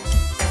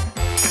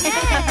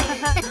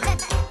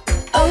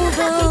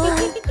 oval,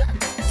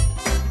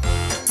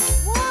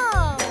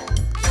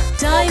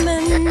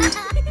 diamond,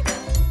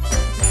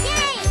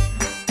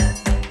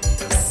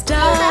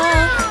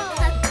 star,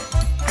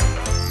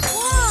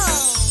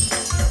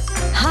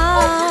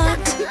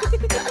 heart,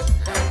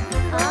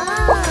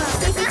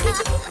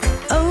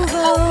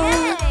 oval,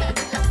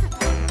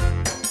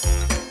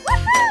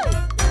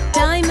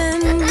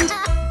 diamond,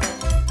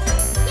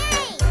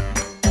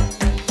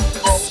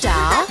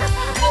 star,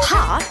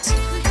 heart,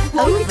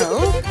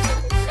 oval,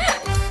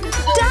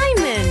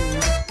 diamond.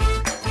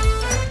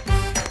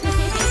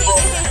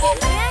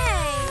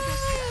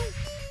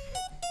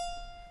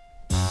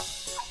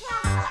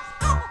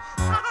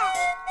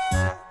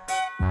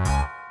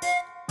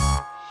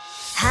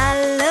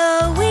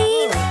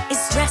 Halloween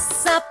is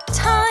dress up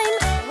time.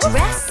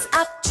 Dress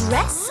up,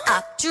 dress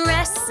up,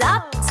 dress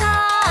up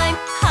time.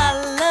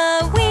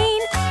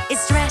 Halloween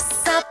is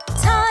dress up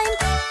time.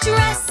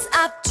 Dress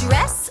up,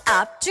 dress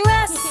up,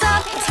 dress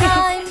up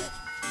time.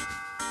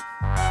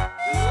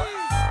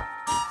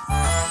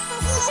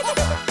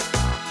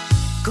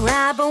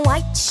 Grab a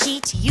white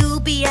sheet, you'll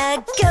be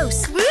a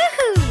ghost.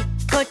 Woohoo!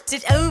 Put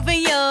it over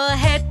your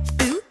head.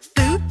 Boo,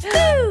 boo,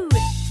 boo.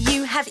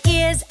 You have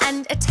ears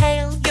and a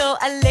tail. You're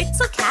a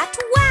little cat.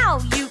 Wow!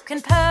 You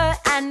can purr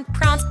and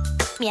prance.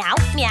 Meow,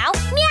 meow,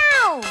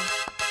 meow.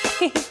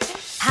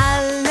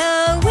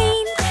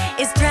 Halloween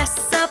is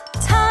dress up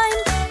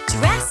time.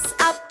 Dress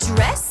up,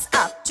 dress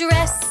up,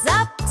 dress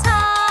up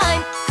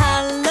time.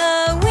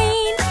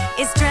 Halloween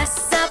is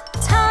dress up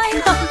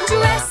time.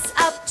 Dress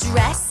up,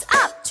 dress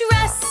up,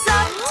 dress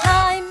up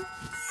time.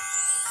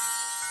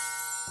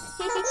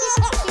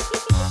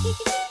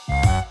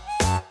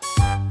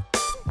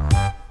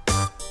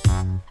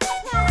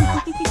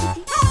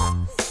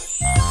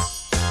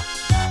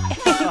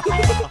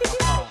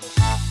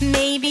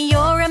 Maybe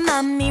you're a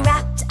mummy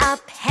wrapped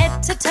up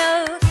head to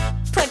toe.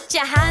 Put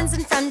your hands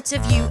in front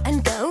of you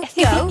and go,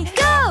 go,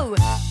 go.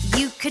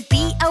 You could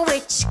be a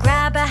witch,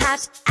 grab a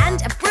hat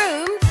and a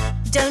broom.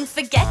 Don't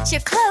forget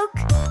your cloak.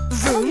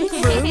 Vroom,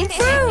 vroom,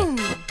 vroom.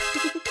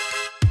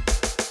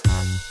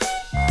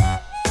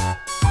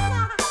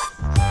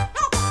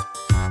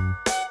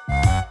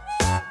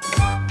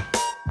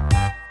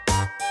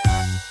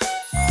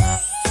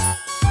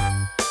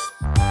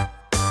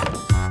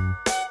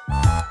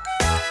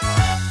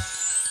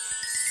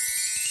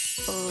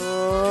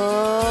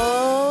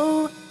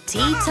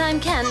 Tea time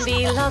can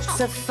be lots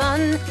of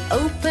fun.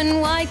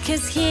 Open wide,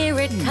 'cause here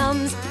it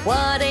comes.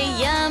 What a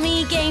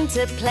yummy game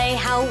to play.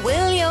 How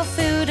will your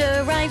food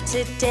arrive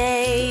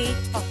today?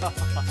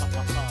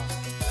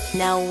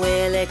 Now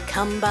will it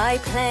come by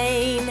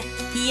plane?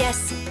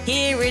 Yes,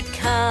 here it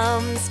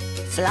comes.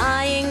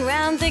 Flying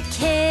round the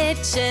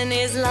kitchen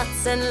is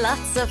lots and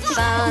lots of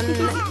fun.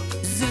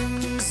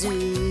 Zoom,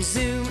 zoom,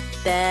 zoom.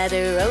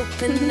 Better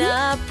open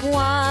up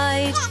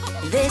wide.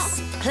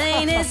 This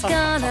plane is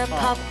gonna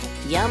pop.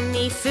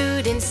 Yummy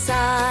food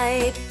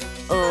inside.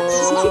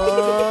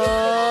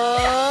 Oh,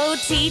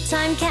 tea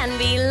time can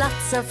be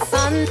lots of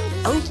fun.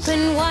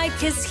 Open wide,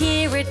 'cause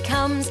here it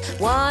comes.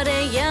 What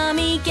a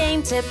yummy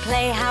game to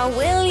play. How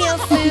will your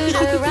food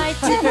arrive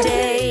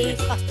today?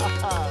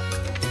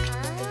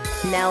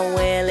 Now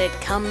will it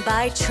come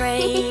by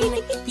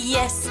train?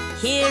 Yes,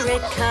 here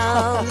it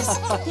comes.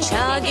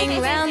 Chugging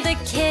round the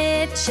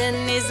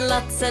kitchen is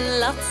lots and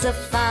lots of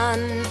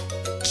fun.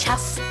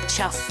 Puff,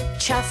 chuff,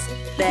 chuff,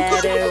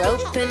 better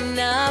open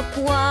up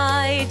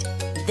wide.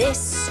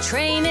 This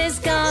train is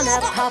gonna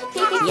pop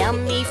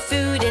yummy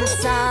food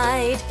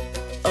inside.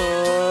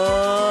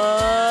 Oh,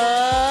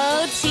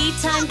 tea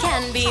time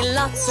can be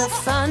lots of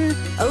fun.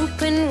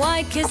 Open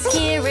wide 'cause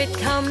here it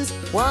comes.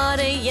 What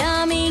a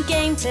yummy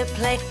game to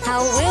play.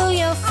 How will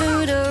your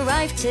food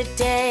arrive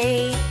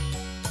today?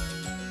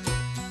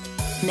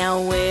 Now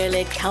will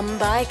it come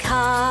by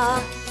car?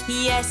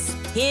 Yes,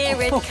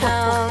 here it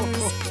comes.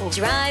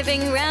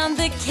 Driving round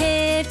the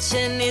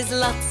kitchen is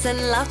lots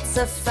and lots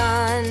of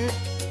fun.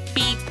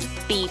 Beep,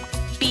 beep,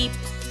 beep,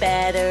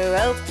 better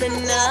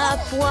open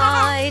up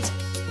wide.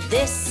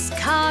 This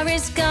car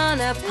is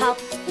gonna pop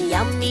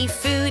yummy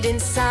food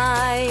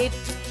inside.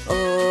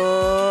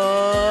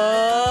 Oh,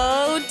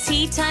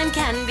 tea time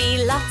can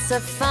be lots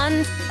of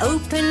fun.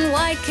 Open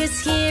wide 'cause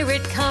here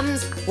it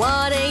comes.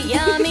 What a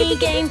yummy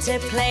game to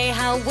play.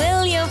 How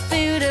will your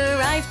food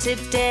arrive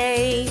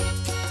today?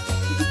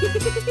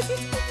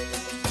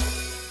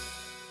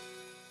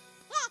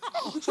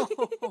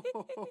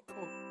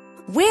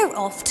 We're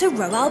off to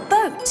row our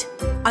boat.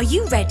 Are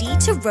you ready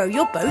to row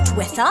your boat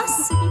with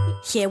us?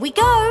 Here we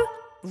go.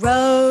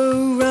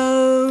 Row,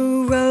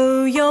 row,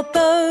 row your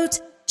boat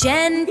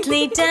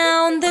gently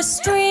down the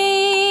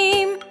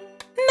stream.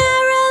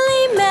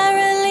 Merrily,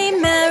 merrily,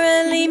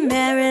 merrily,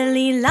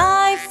 merrily,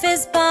 life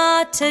is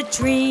but a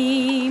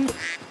dream.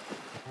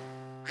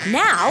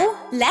 Now,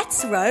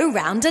 let's row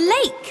round a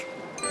lake.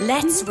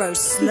 Let's row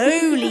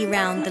slowly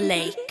round the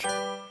lake.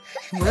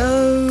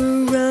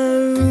 Row,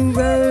 row,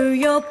 row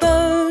your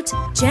boat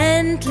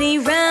gently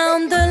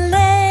round the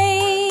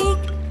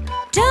lake.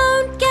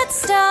 Don't get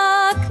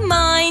stuck,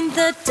 mind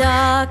the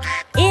dark,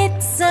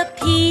 it's a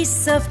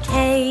piece of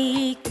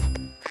cake.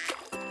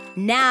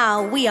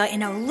 Now we are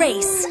in a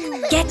race.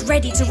 Get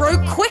ready to row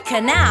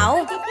quicker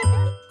now.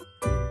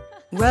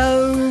 Row,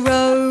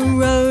 row,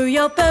 row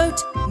your boat,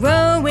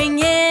 rowing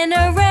in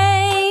a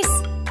race.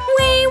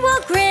 We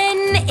will grin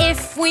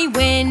if we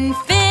win,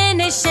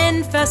 finish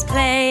in first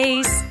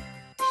place.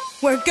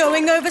 We're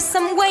going over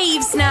some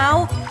waves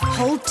now.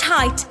 Hold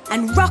tight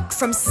and rock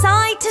from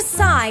side to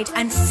side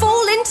and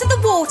fall into the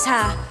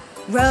water.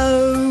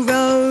 Row,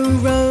 row,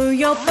 row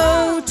your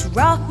boat,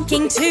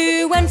 rocking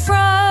to and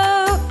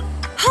fro.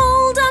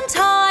 Hold on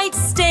tight,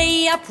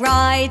 stay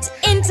upright,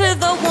 into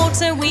the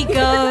water we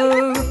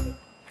go.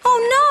 Oh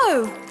no,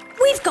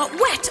 we've got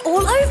wet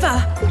all over.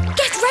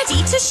 Get ready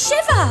to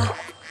shiver.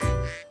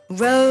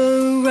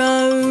 Row,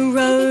 row,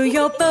 row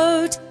your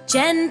boat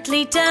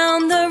gently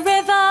down the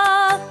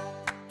river.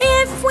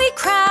 If we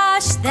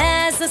crash,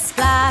 there's a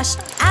splash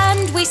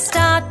and we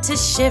start to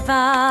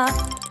shiver.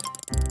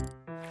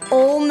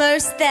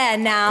 Almost there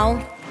now.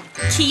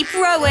 Keep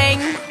rowing.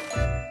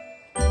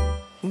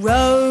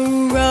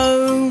 Row,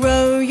 row,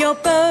 row your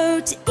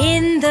boat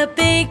in the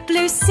big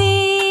blue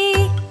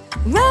sea.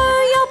 Row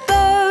your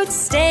boat,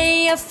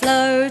 stay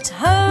afloat,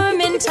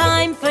 home in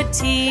time for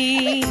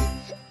tea.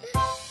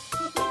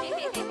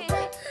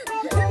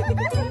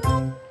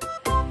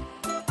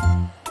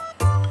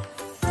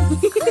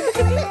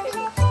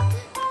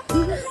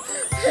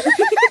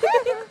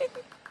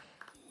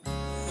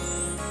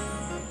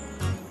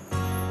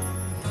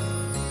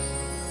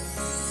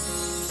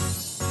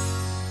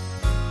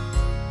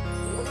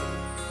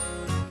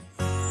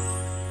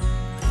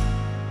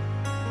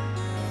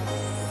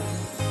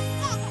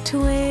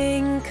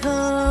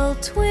 Twinkle,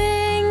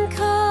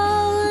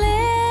 twinkle,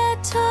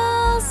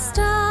 little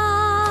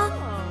star,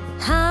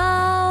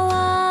 how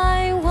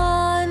I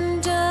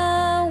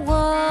wonder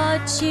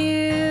what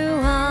you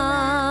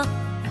are.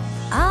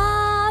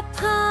 Up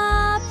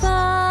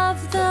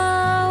above the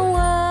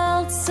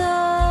world so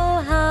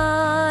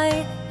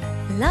high,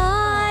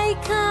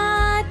 like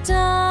a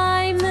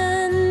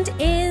diamond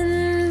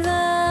in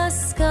the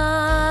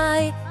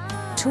sky.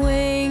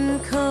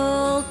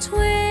 Twinkle,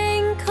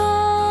 twinkle,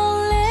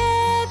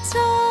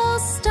 little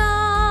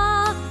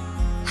star,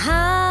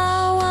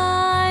 how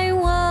I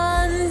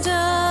wonder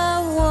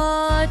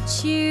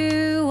what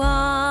you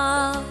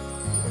are.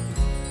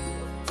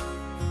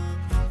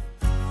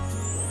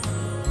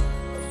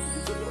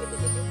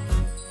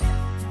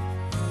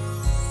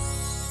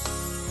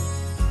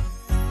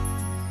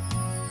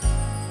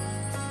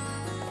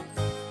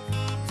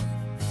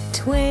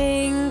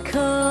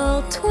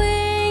 Twinkle,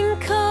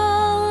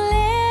 twinkle,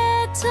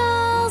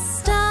 little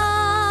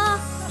star,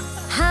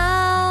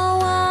 how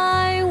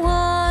I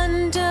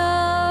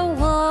wonder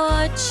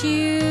what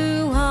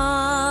you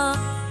are.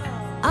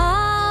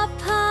 Up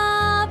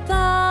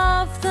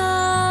above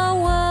the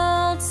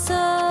world so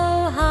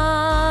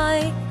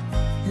high,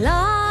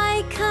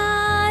 like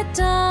a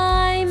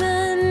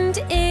diamond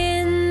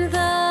in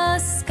the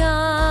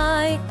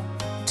sky.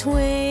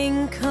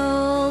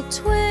 Twinkle,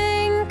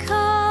 twinkle,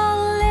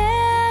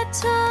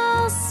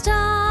 little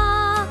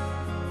star,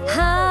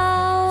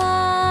 how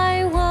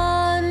I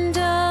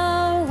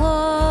wonder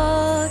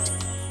what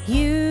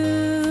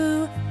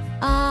you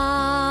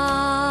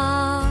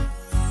are.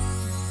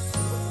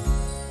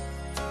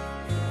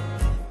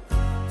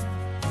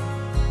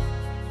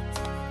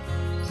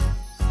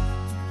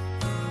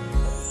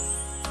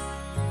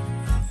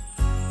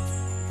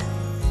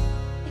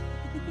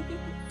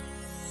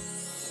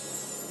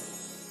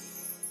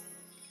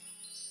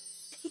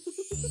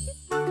 Hey,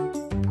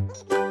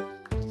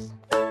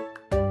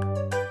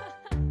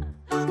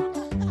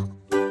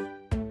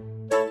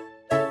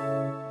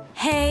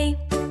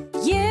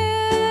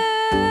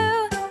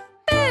 you!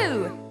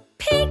 Boo!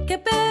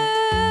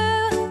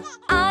 Peek-a-boo!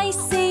 I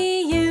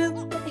see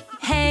you.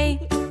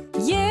 Hey,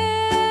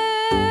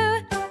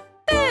 you!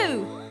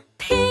 Boo!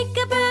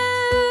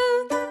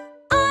 Peek-a-boo!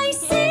 I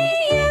see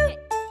you.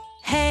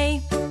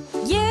 Hey,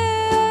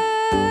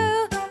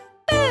 you!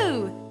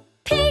 Boo!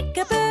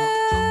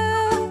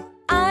 Peek-a-boo!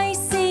 I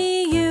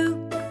see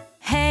you.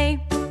 Hey,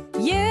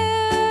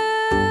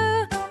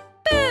 you!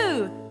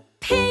 Boo!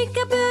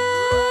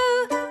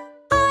 Peek-a-boo!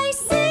 I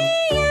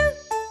see you.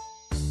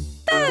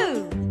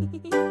 Boo!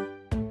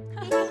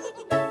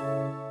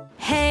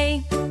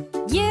 Hey,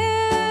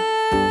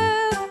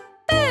 you!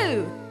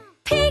 Boo!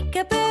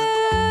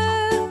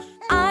 Peek-a-boo!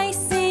 I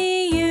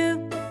see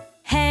you.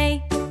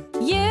 Hey,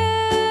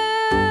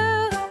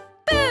 you!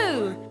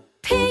 Boo!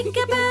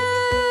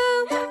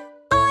 Peek-a-boo!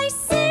 I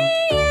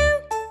see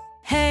you.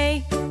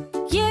 Hey,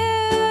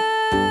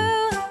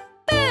 you!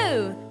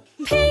 Boo!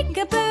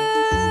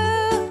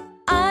 Peek-a-boo!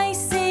 I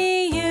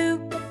see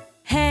you.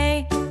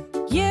 Hey,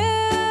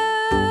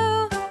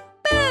 you!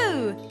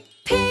 Boo!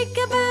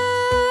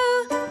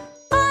 Peek-a-boo!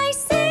 I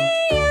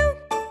see you.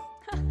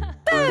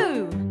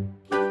 Boo!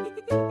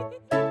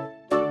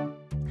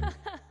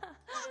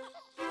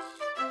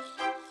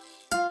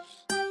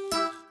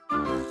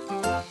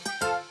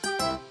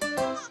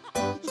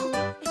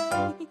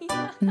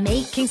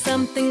 Making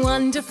something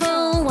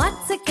wonderful,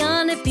 what's it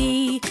gonna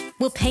be?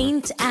 We'll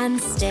paint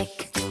and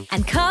stick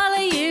and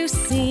color, you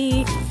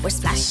see. We're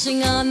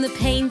splashing on the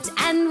paint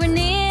and we're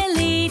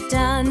nearly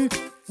done.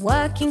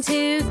 Working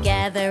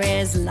together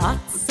is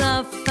lots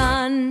of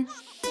fun.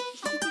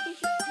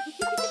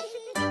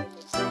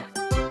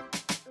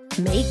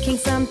 Making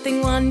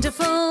something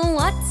wonderful,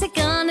 what's it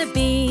gonna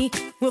be?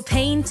 We'll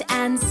paint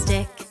and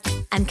stick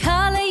and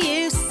color,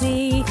 you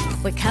see.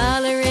 We're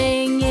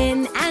coloring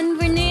in and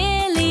we're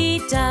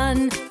nearly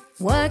done.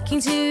 Working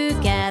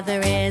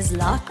together is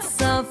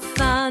lots of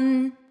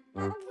fun.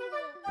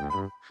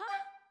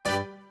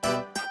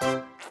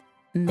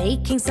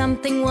 Making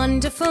something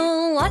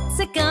wonderful, what's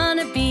it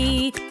gonna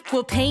be?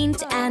 We'll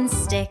paint and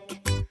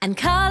stick and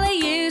color,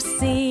 you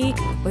see.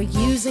 We're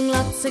using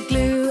lots of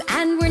glue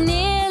and we're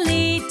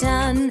nearly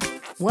done.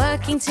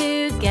 Working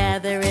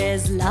together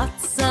is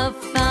lots of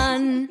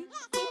fun.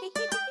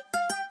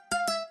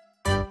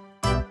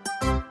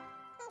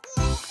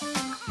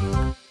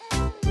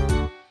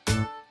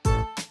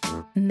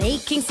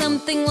 Making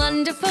something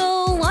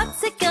wonderful,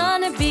 what's it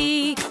gonna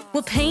be?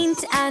 We'll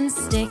paint and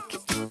stick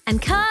and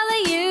color,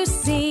 you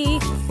see.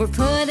 We're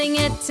putting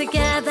it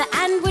together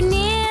and we're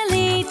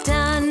nearly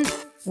done.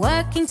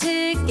 Working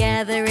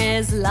together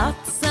is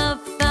lots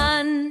of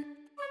fun.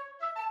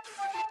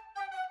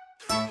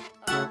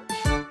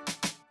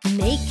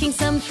 Making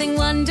something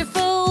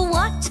wonderful,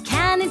 what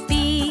can it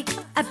be?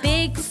 A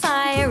big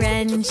fire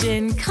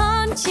engine,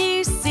 can't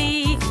you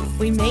see?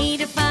 We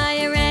made a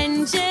fire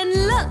engine,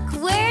 look,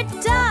 we're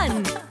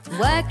done.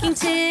 Working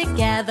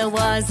together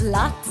was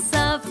lots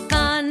of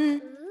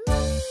fun.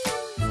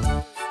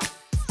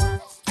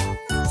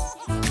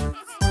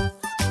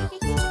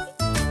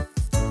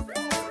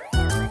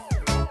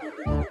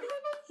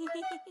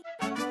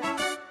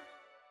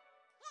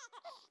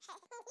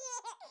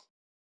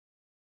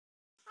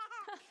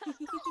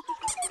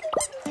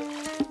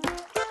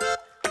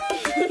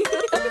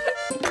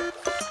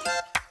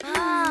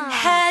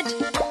 Head,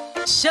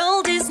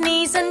 shoulders,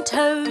 knees and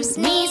toes,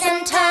 Knees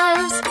and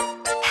toes,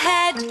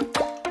 head,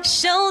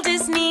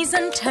 shoulders, knees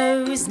and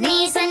toes,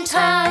 knees and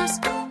toes.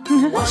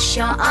 Wash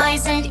your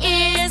eyes and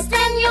ears,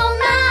 then your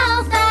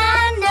mouth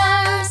and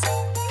nose.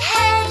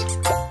 Head,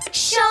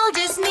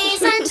 shoulders,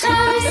 knees and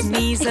toes.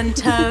 knees and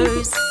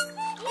toes.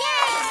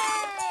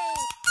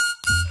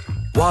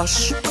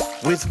 Wash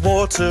with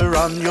water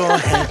on your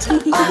head,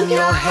 on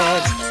your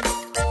head.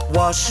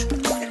 Wash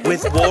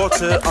with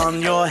water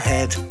on your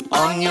head,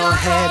 on your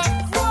head.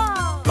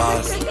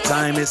 Bath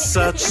time is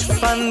such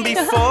fun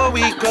before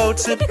we go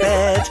to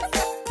bed.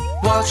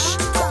 Wash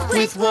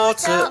with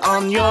water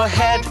on your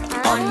head,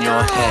 on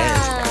your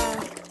head.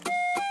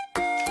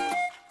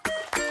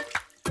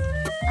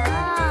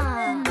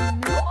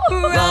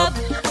 Rub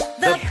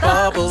the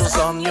bubbles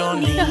on your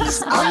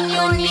knees, on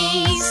your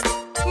knees.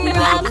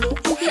 Rub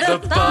the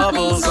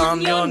bubbles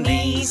on your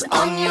knees,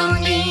 on your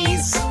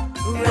knees.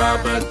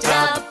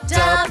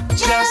 Rub-a-dub-dub,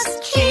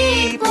 just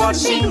keep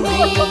watching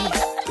me.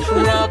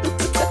 Rub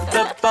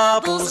the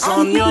bubbles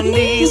on your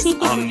knees,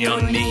 on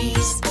your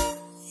knees.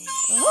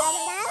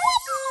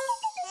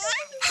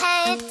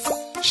 Head,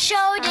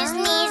 shoulders,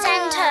 knees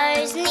and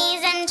toes,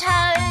 knees and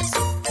toes.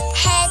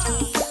 Head,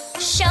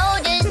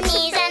 shoulders,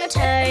 knees and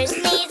toes,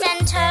 knees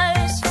and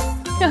toes.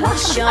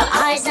 Wash your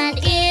eyes and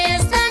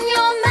ears, then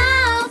your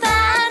mouth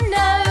and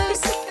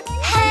nose.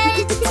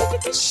 Head,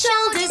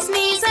 shoulders,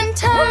 knees and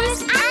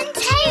toes, and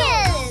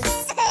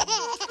tails.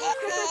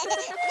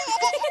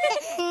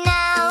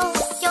 Now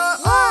you're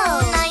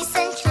all nice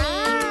and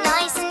clean,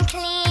 nice and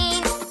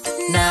clean.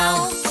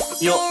 Now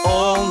You're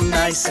all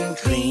nice and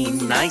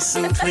clean, nice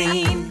and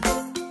clean.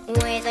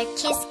 With a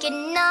kiss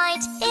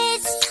goodnight,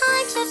 it's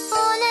time to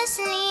fall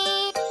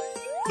asleep.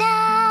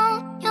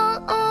 Now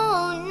you're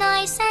all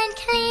nice and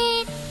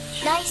clean,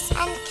 nice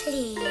and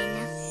clean.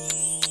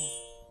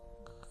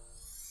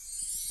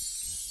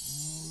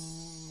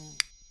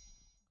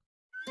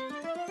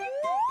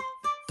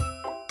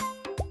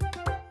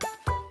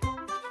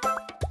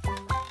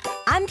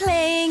 I'm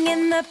playing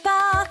in the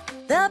bath.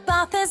 The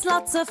bath is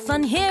lots of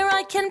fun. Here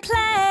I can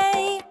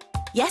play.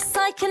 Yes,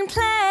 I can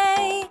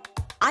play.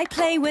 I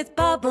play with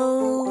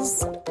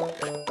bubbles.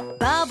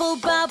 Bubble,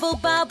 bubble,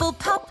 bubble,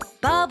 pop.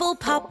 Bubble,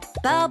 pop,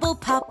 bubble,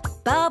 pop.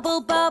 Bubble,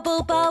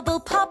 bubble,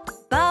 bubble, pop.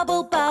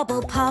 Bubble,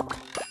 bubble, pop.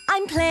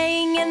 I'm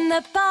playing in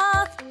the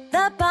bath.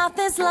 The bath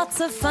is lots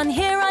of fun.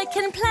 Here I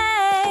can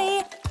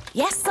play.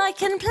 Yes, I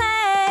can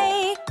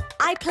play.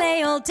 I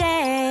play all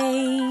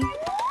day.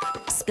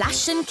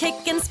 Splash and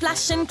kick and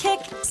splash and kick,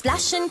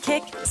 splash and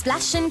kick,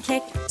 splash and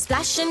kick,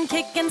 splash and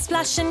kick and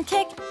splash and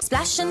kick,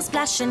 splash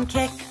and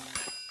kick.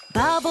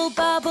 Bubble,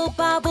 bubble,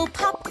 bubble,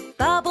 pop,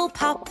 bubble,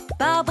 pop,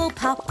 bubble,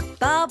 pop,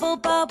 bubble,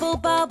 bubble,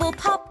 bubble,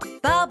 pop,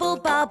 bubble,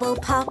 bubble,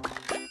 pop.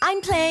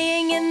 I'm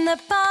playing in the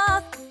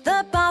bath.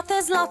 The bath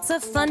is lots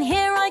of fun.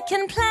 Here I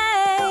can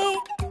play.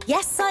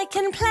 Yes, I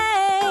can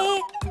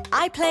play.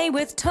 I play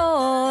with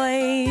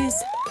toys.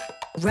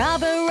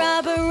 Rubber,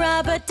 rubber,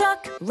 rubber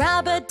duck,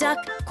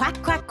 quack,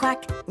 quack,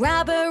 quack.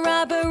 Rubber,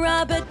 rubber,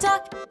 rubber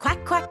duck,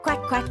 quack, quack,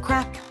 quack, quack,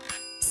 quack.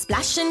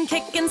 Splash and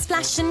kick and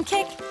splash and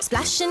kick,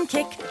 splash and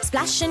kick,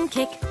 splash and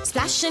kick,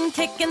 splash and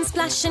kick and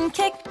splash and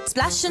kick,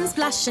 splash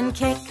and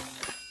kick.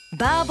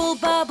 Bubble,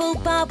 bubble,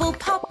 bubble,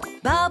 pop,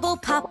 bubble,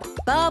 pop,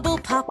 bubble,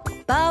 pop,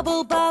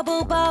 bubble,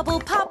 bubble,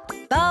 bubble, pop,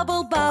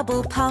 bubble,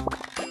 bubble, pop.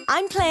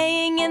 I'm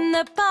playing in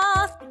the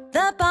bath.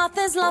 The bath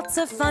is lots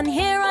of fun.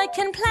 Here I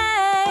can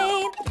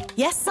play.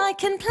 Yes, I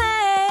can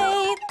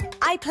play.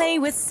 I play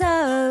with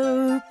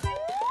soap.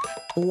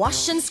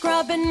 Wash and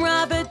scrub and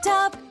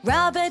rub-a-dub,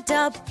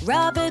 rub-a-dub,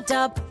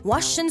 rub-a-dub.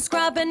 Wash and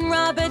scrub and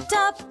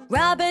rub-a-dub,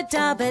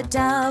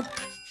 rub-a-dub-a-dub.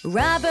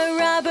 Rubber,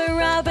 rubber,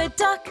 rubber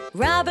duck,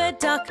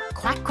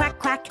 quack, quack,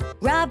 quack.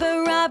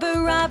 Rubber,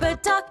 rubber, rubber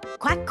duck,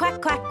 quack,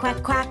 quack, quack,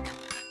 quack, quack.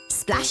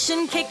 Splash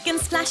and kick and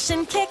splash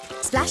and kick,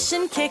 splash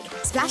and kick,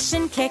 splash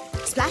and kick,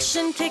 splash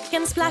and kick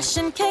and splash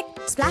and kick,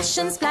 splash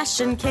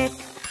and kick.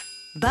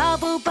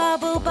 Bubble,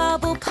 bubble,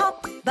 bubble,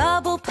 pop,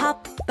 bubble,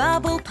 pop,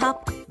 bubble,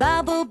 pop,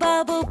 bubble,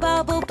 bubble,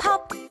 bubble,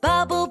 pop,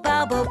 bubble,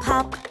 bubble,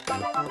 pop.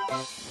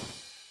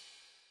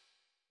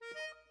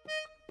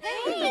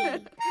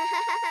 Hey!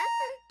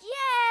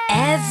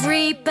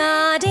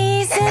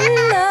 Everybody's in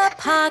the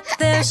park,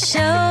 they're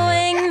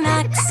showing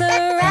Max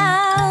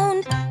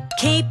around.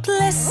 Keep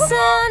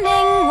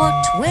listening,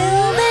 what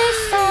will they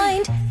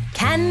find?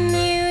 Can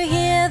you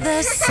hear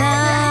the sound?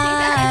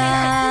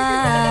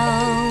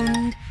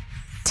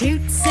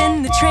 Toots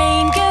in the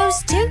train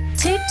goes toot,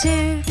 toot,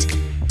 toot.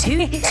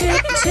 Toot,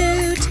 toot,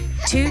 toot.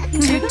 Toot,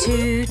 toot,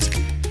 toot.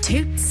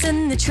 Toots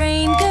in the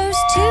train goes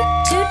toot,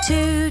 toot,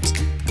 toot.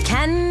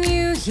 Can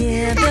you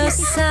hear the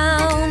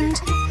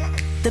sound?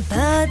 The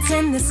birds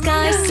in the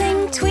sky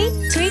sing tweet,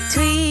 tweet,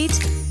 tweet.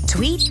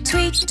 Tweet,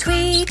 tweet,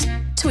 tweet.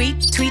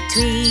 Tweet, tweet,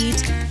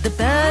 tweet. The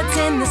birds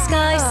in the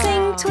sky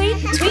sing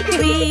tweet, tweet,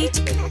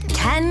 tweet.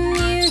 Can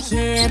you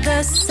hear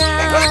the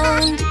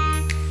sound?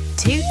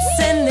 Toots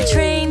in the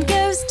train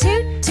goes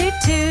toot, toot,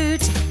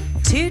 toot.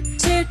 Toot,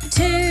 toot,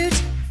 toot.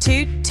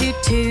 Toot, toot,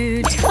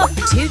 toot.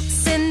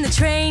 Toots in the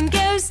train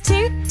goes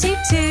toot, toot,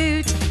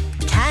 toot.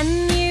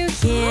 Can you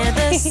hear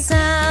the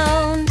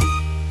sound?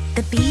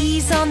 The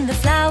bees on the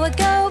flower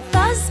go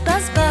buzz,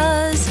 buzz,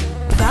 buzz.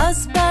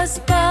 Buzz, buzz,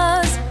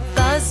 buzz.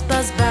 Buzz,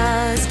 buzz,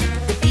 buzz.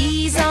 The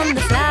bees on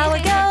the flower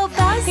go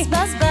buzz,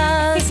 buzz,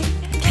 buzz.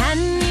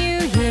 Can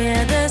you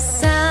hear the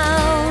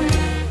sound?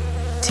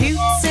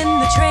 Toots in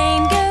the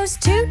train goes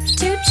toot,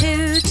 toot,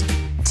 toot.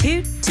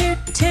 Toot, toot,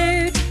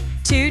 toot.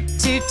 Toot,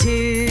 toot,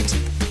 toot.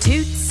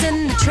 Toots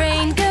in the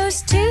train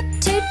goes toot,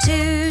 toot,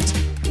 toot.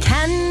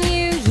 Can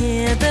you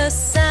hear the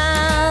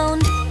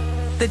sound?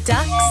 The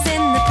ducks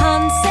in the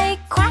pond say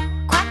quack,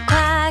 quack,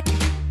 quack.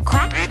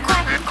 Quack,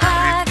 quack,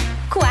 quack.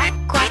 Quack,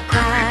 quack,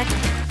 quack.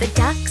 The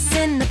ducks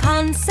in the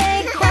pond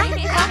say quack,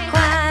 quack,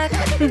 quack.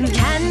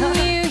 Can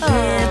you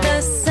hear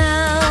the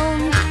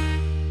sound?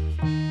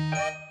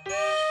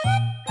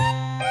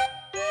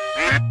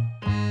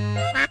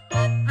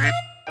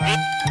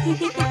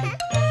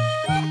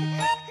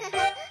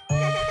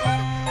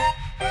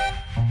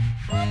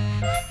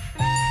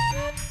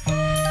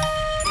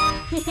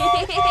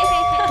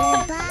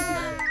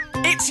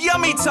 It's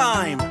yummy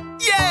time!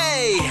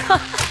 Yay!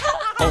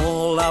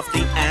 All of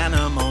the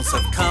animals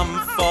have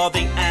come for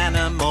the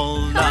animal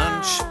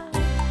lunch.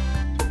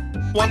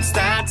 What's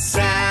that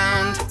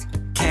sound?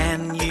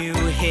 Can you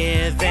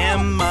hear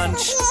them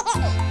munch?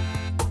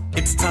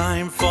 It's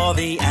time for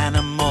the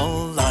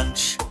animal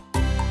lunch.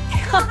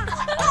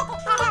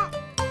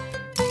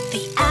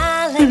 The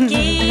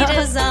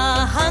alligators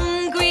are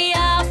hungry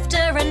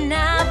after a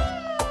nap.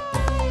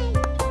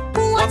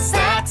 What's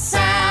that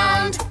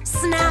sound?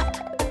 Snap,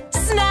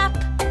 snap.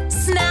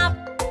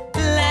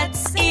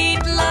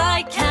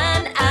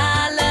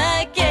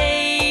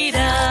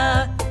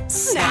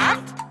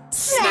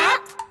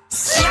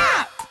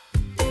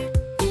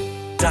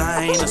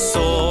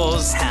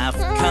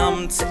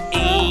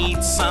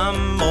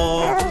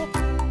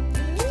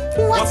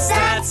 What's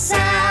that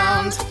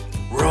sound?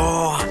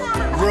 Roar,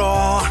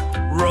 roar,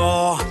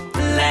 roar.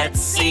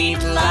 Let's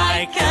eat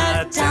like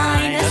a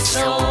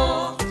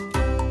dinosaur.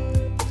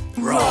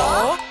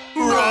 Roar,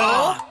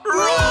 roar,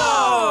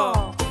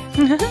 roar.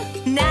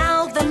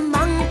 Now the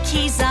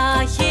monkeys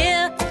are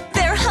here.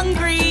 They're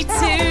hungry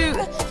too.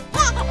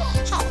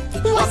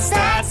 What's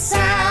that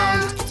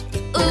sound?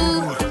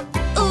 Ooh,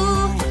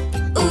 ooh,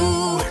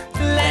 ooh.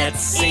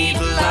 Let's eat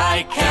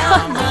like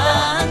a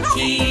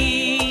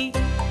monkey.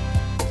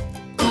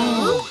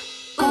 Ooh,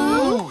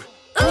 ooh,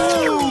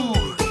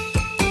 ooh.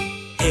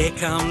 Here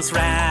comes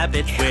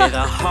Rabbit with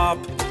a hop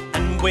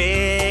and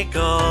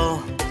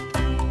wiggle.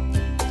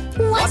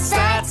 What's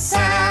that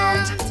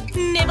sound?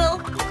 Nibble,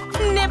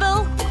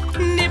 nibble,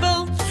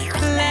 nibble.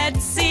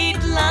 Let's eat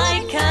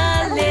like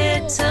a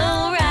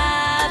little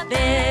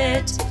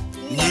rabbit.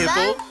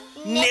 Nibble,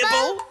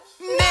 nibble,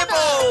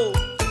 nibble.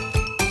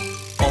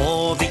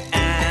 All the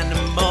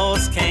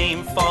animals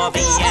came for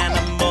the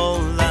animal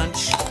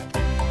lunch.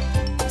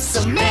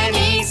 So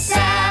many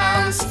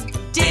sounds.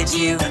 Did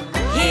you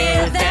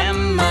Hear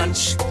them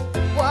munch.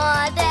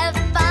 What a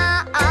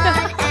fun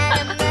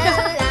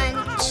animal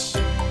lunch.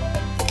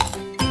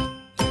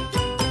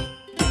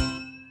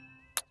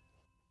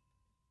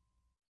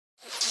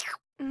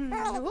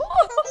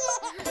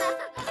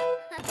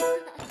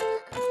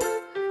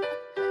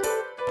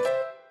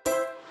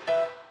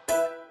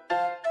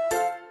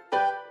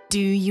 Do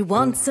you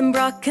want some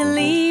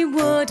broccoli?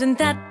 Wouldn't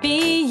that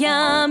be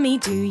yummy?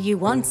 Do you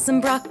want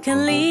some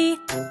broccoli?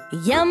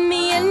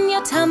 Yummy in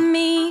your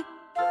tummy.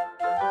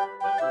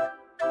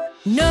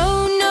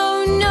 No,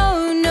 no,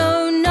 no,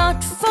 no,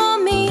 not for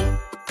me.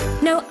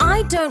 No,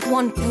 I don't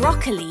want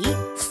broccoli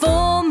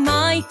for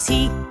my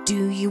tea.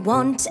 Do you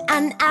want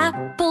an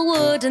apple?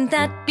 Wouldn't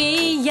that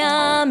be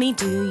yummy?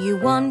 Do you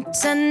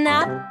want an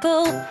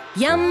apple?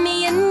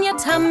 Yummy in your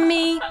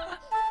tummy.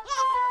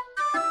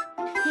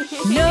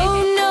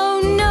 No,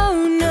 no,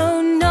 no,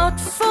 no, not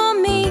for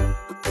me.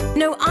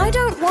 No, I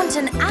don't want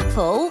an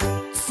apple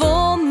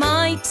for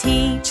my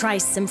tea. Try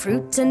some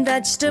fruit and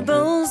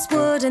vegetables.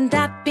 Wouldn't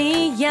that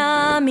be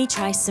yummy?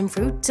 Try some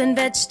fruit and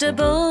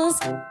vegetables.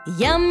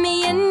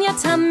 Yummy in your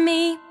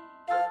tummy.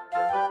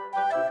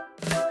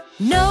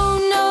 No,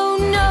 no,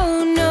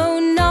 no, no,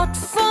 not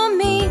for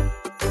me.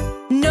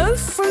 No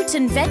fruit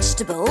and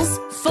vegetables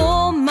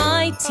for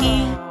my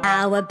tea.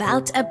 How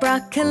about a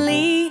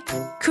broccoli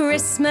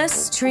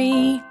Christmas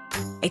tree?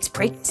 It's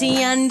pretty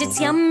and it's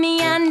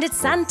yummy and it's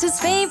Santa's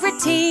favorite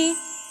tea.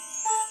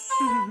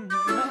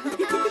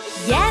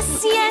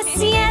 Yes,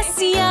 yes, yes,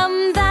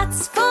 yum,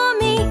 that's for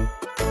me.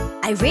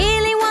 I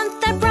really want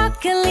that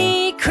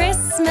broccoli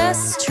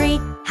Christmas tree.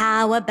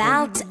 How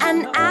about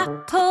an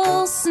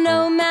apple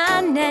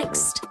snowman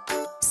next?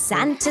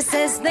 Santa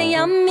says they're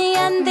yummy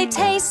and they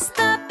taste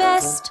the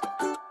best.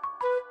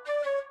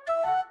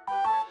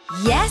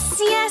 Yes,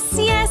 yes,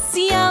 yes,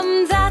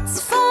 yum, that's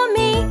for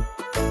me.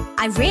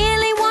 I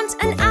really want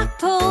an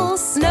apple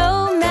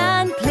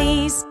snowman,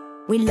 please.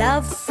 We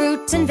love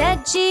fruit and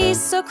veggies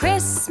so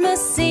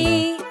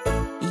Christmassy.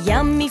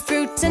 Yummy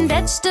fruit and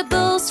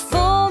vegetables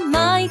for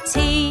my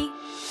tea.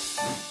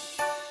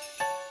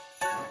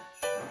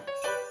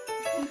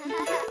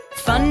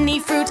 Funny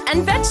fruit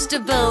and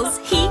vegetables,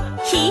 hee,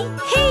 hee,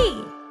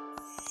 hee.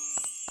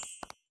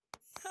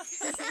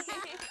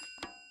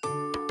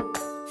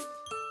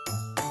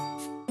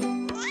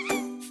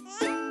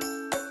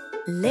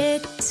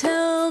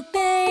 Little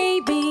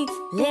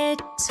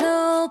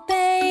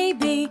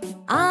baby,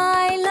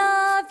 I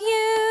love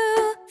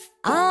you,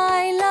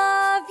 I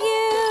love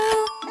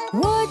you.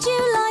 Would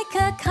you like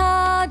a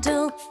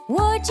cuddle?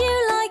 Would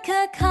you like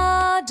a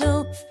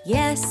cuddle?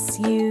 Yes,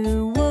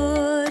 you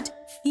would,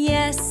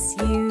 yes,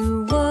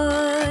 you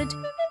would.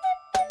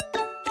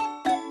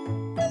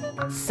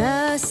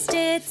 First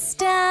it's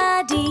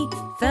Daddy,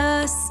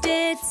 first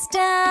it's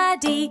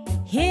Daddy.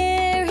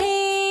 Here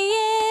he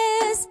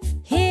is,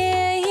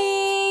 here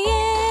he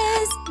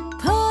is.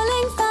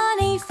 Pulling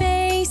funny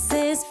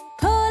faces,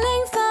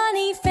 pulling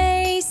funny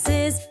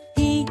faces.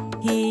 He,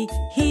 he,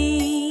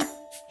 he,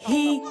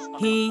 he,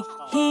 he,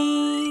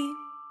 he.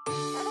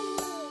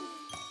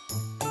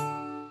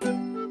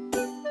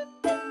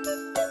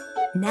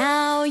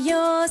 Now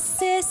your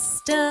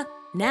sister,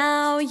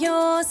 now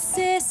your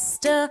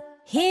sister.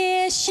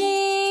 Here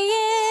she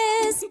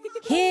is,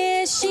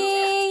 here she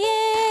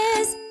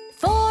is.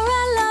 For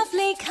a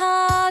lovely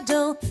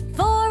cuddle,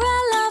 for a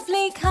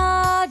lovely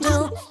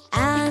cuddle.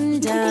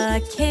 And a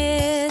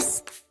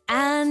kiss,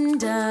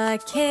 and a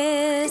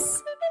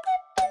kiss.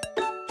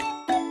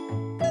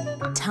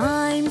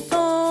 Time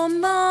for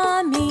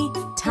mommy,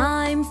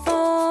 time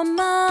for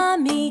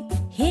mommy.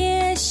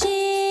 Here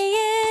she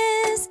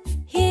is,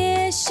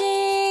 here she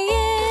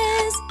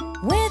is.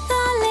 With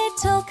a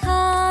little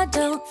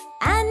cuddle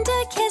and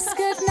a kiss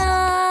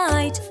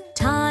goodnight.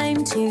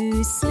 Time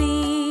to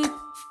sleep,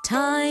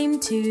 time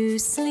to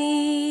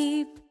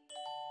sleep.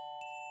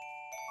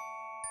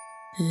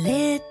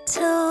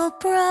 Little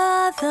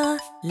brother,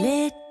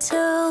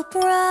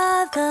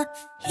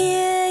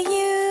 here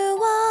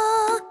you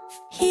are,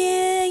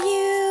 here you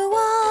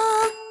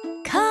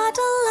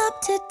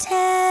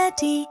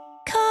Teddy,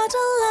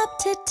 cuddle up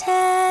to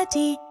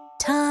Teddy.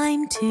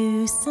 Time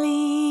to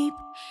sleep.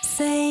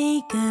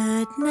 Say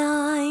good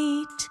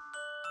night.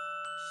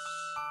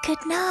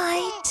 Good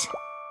night.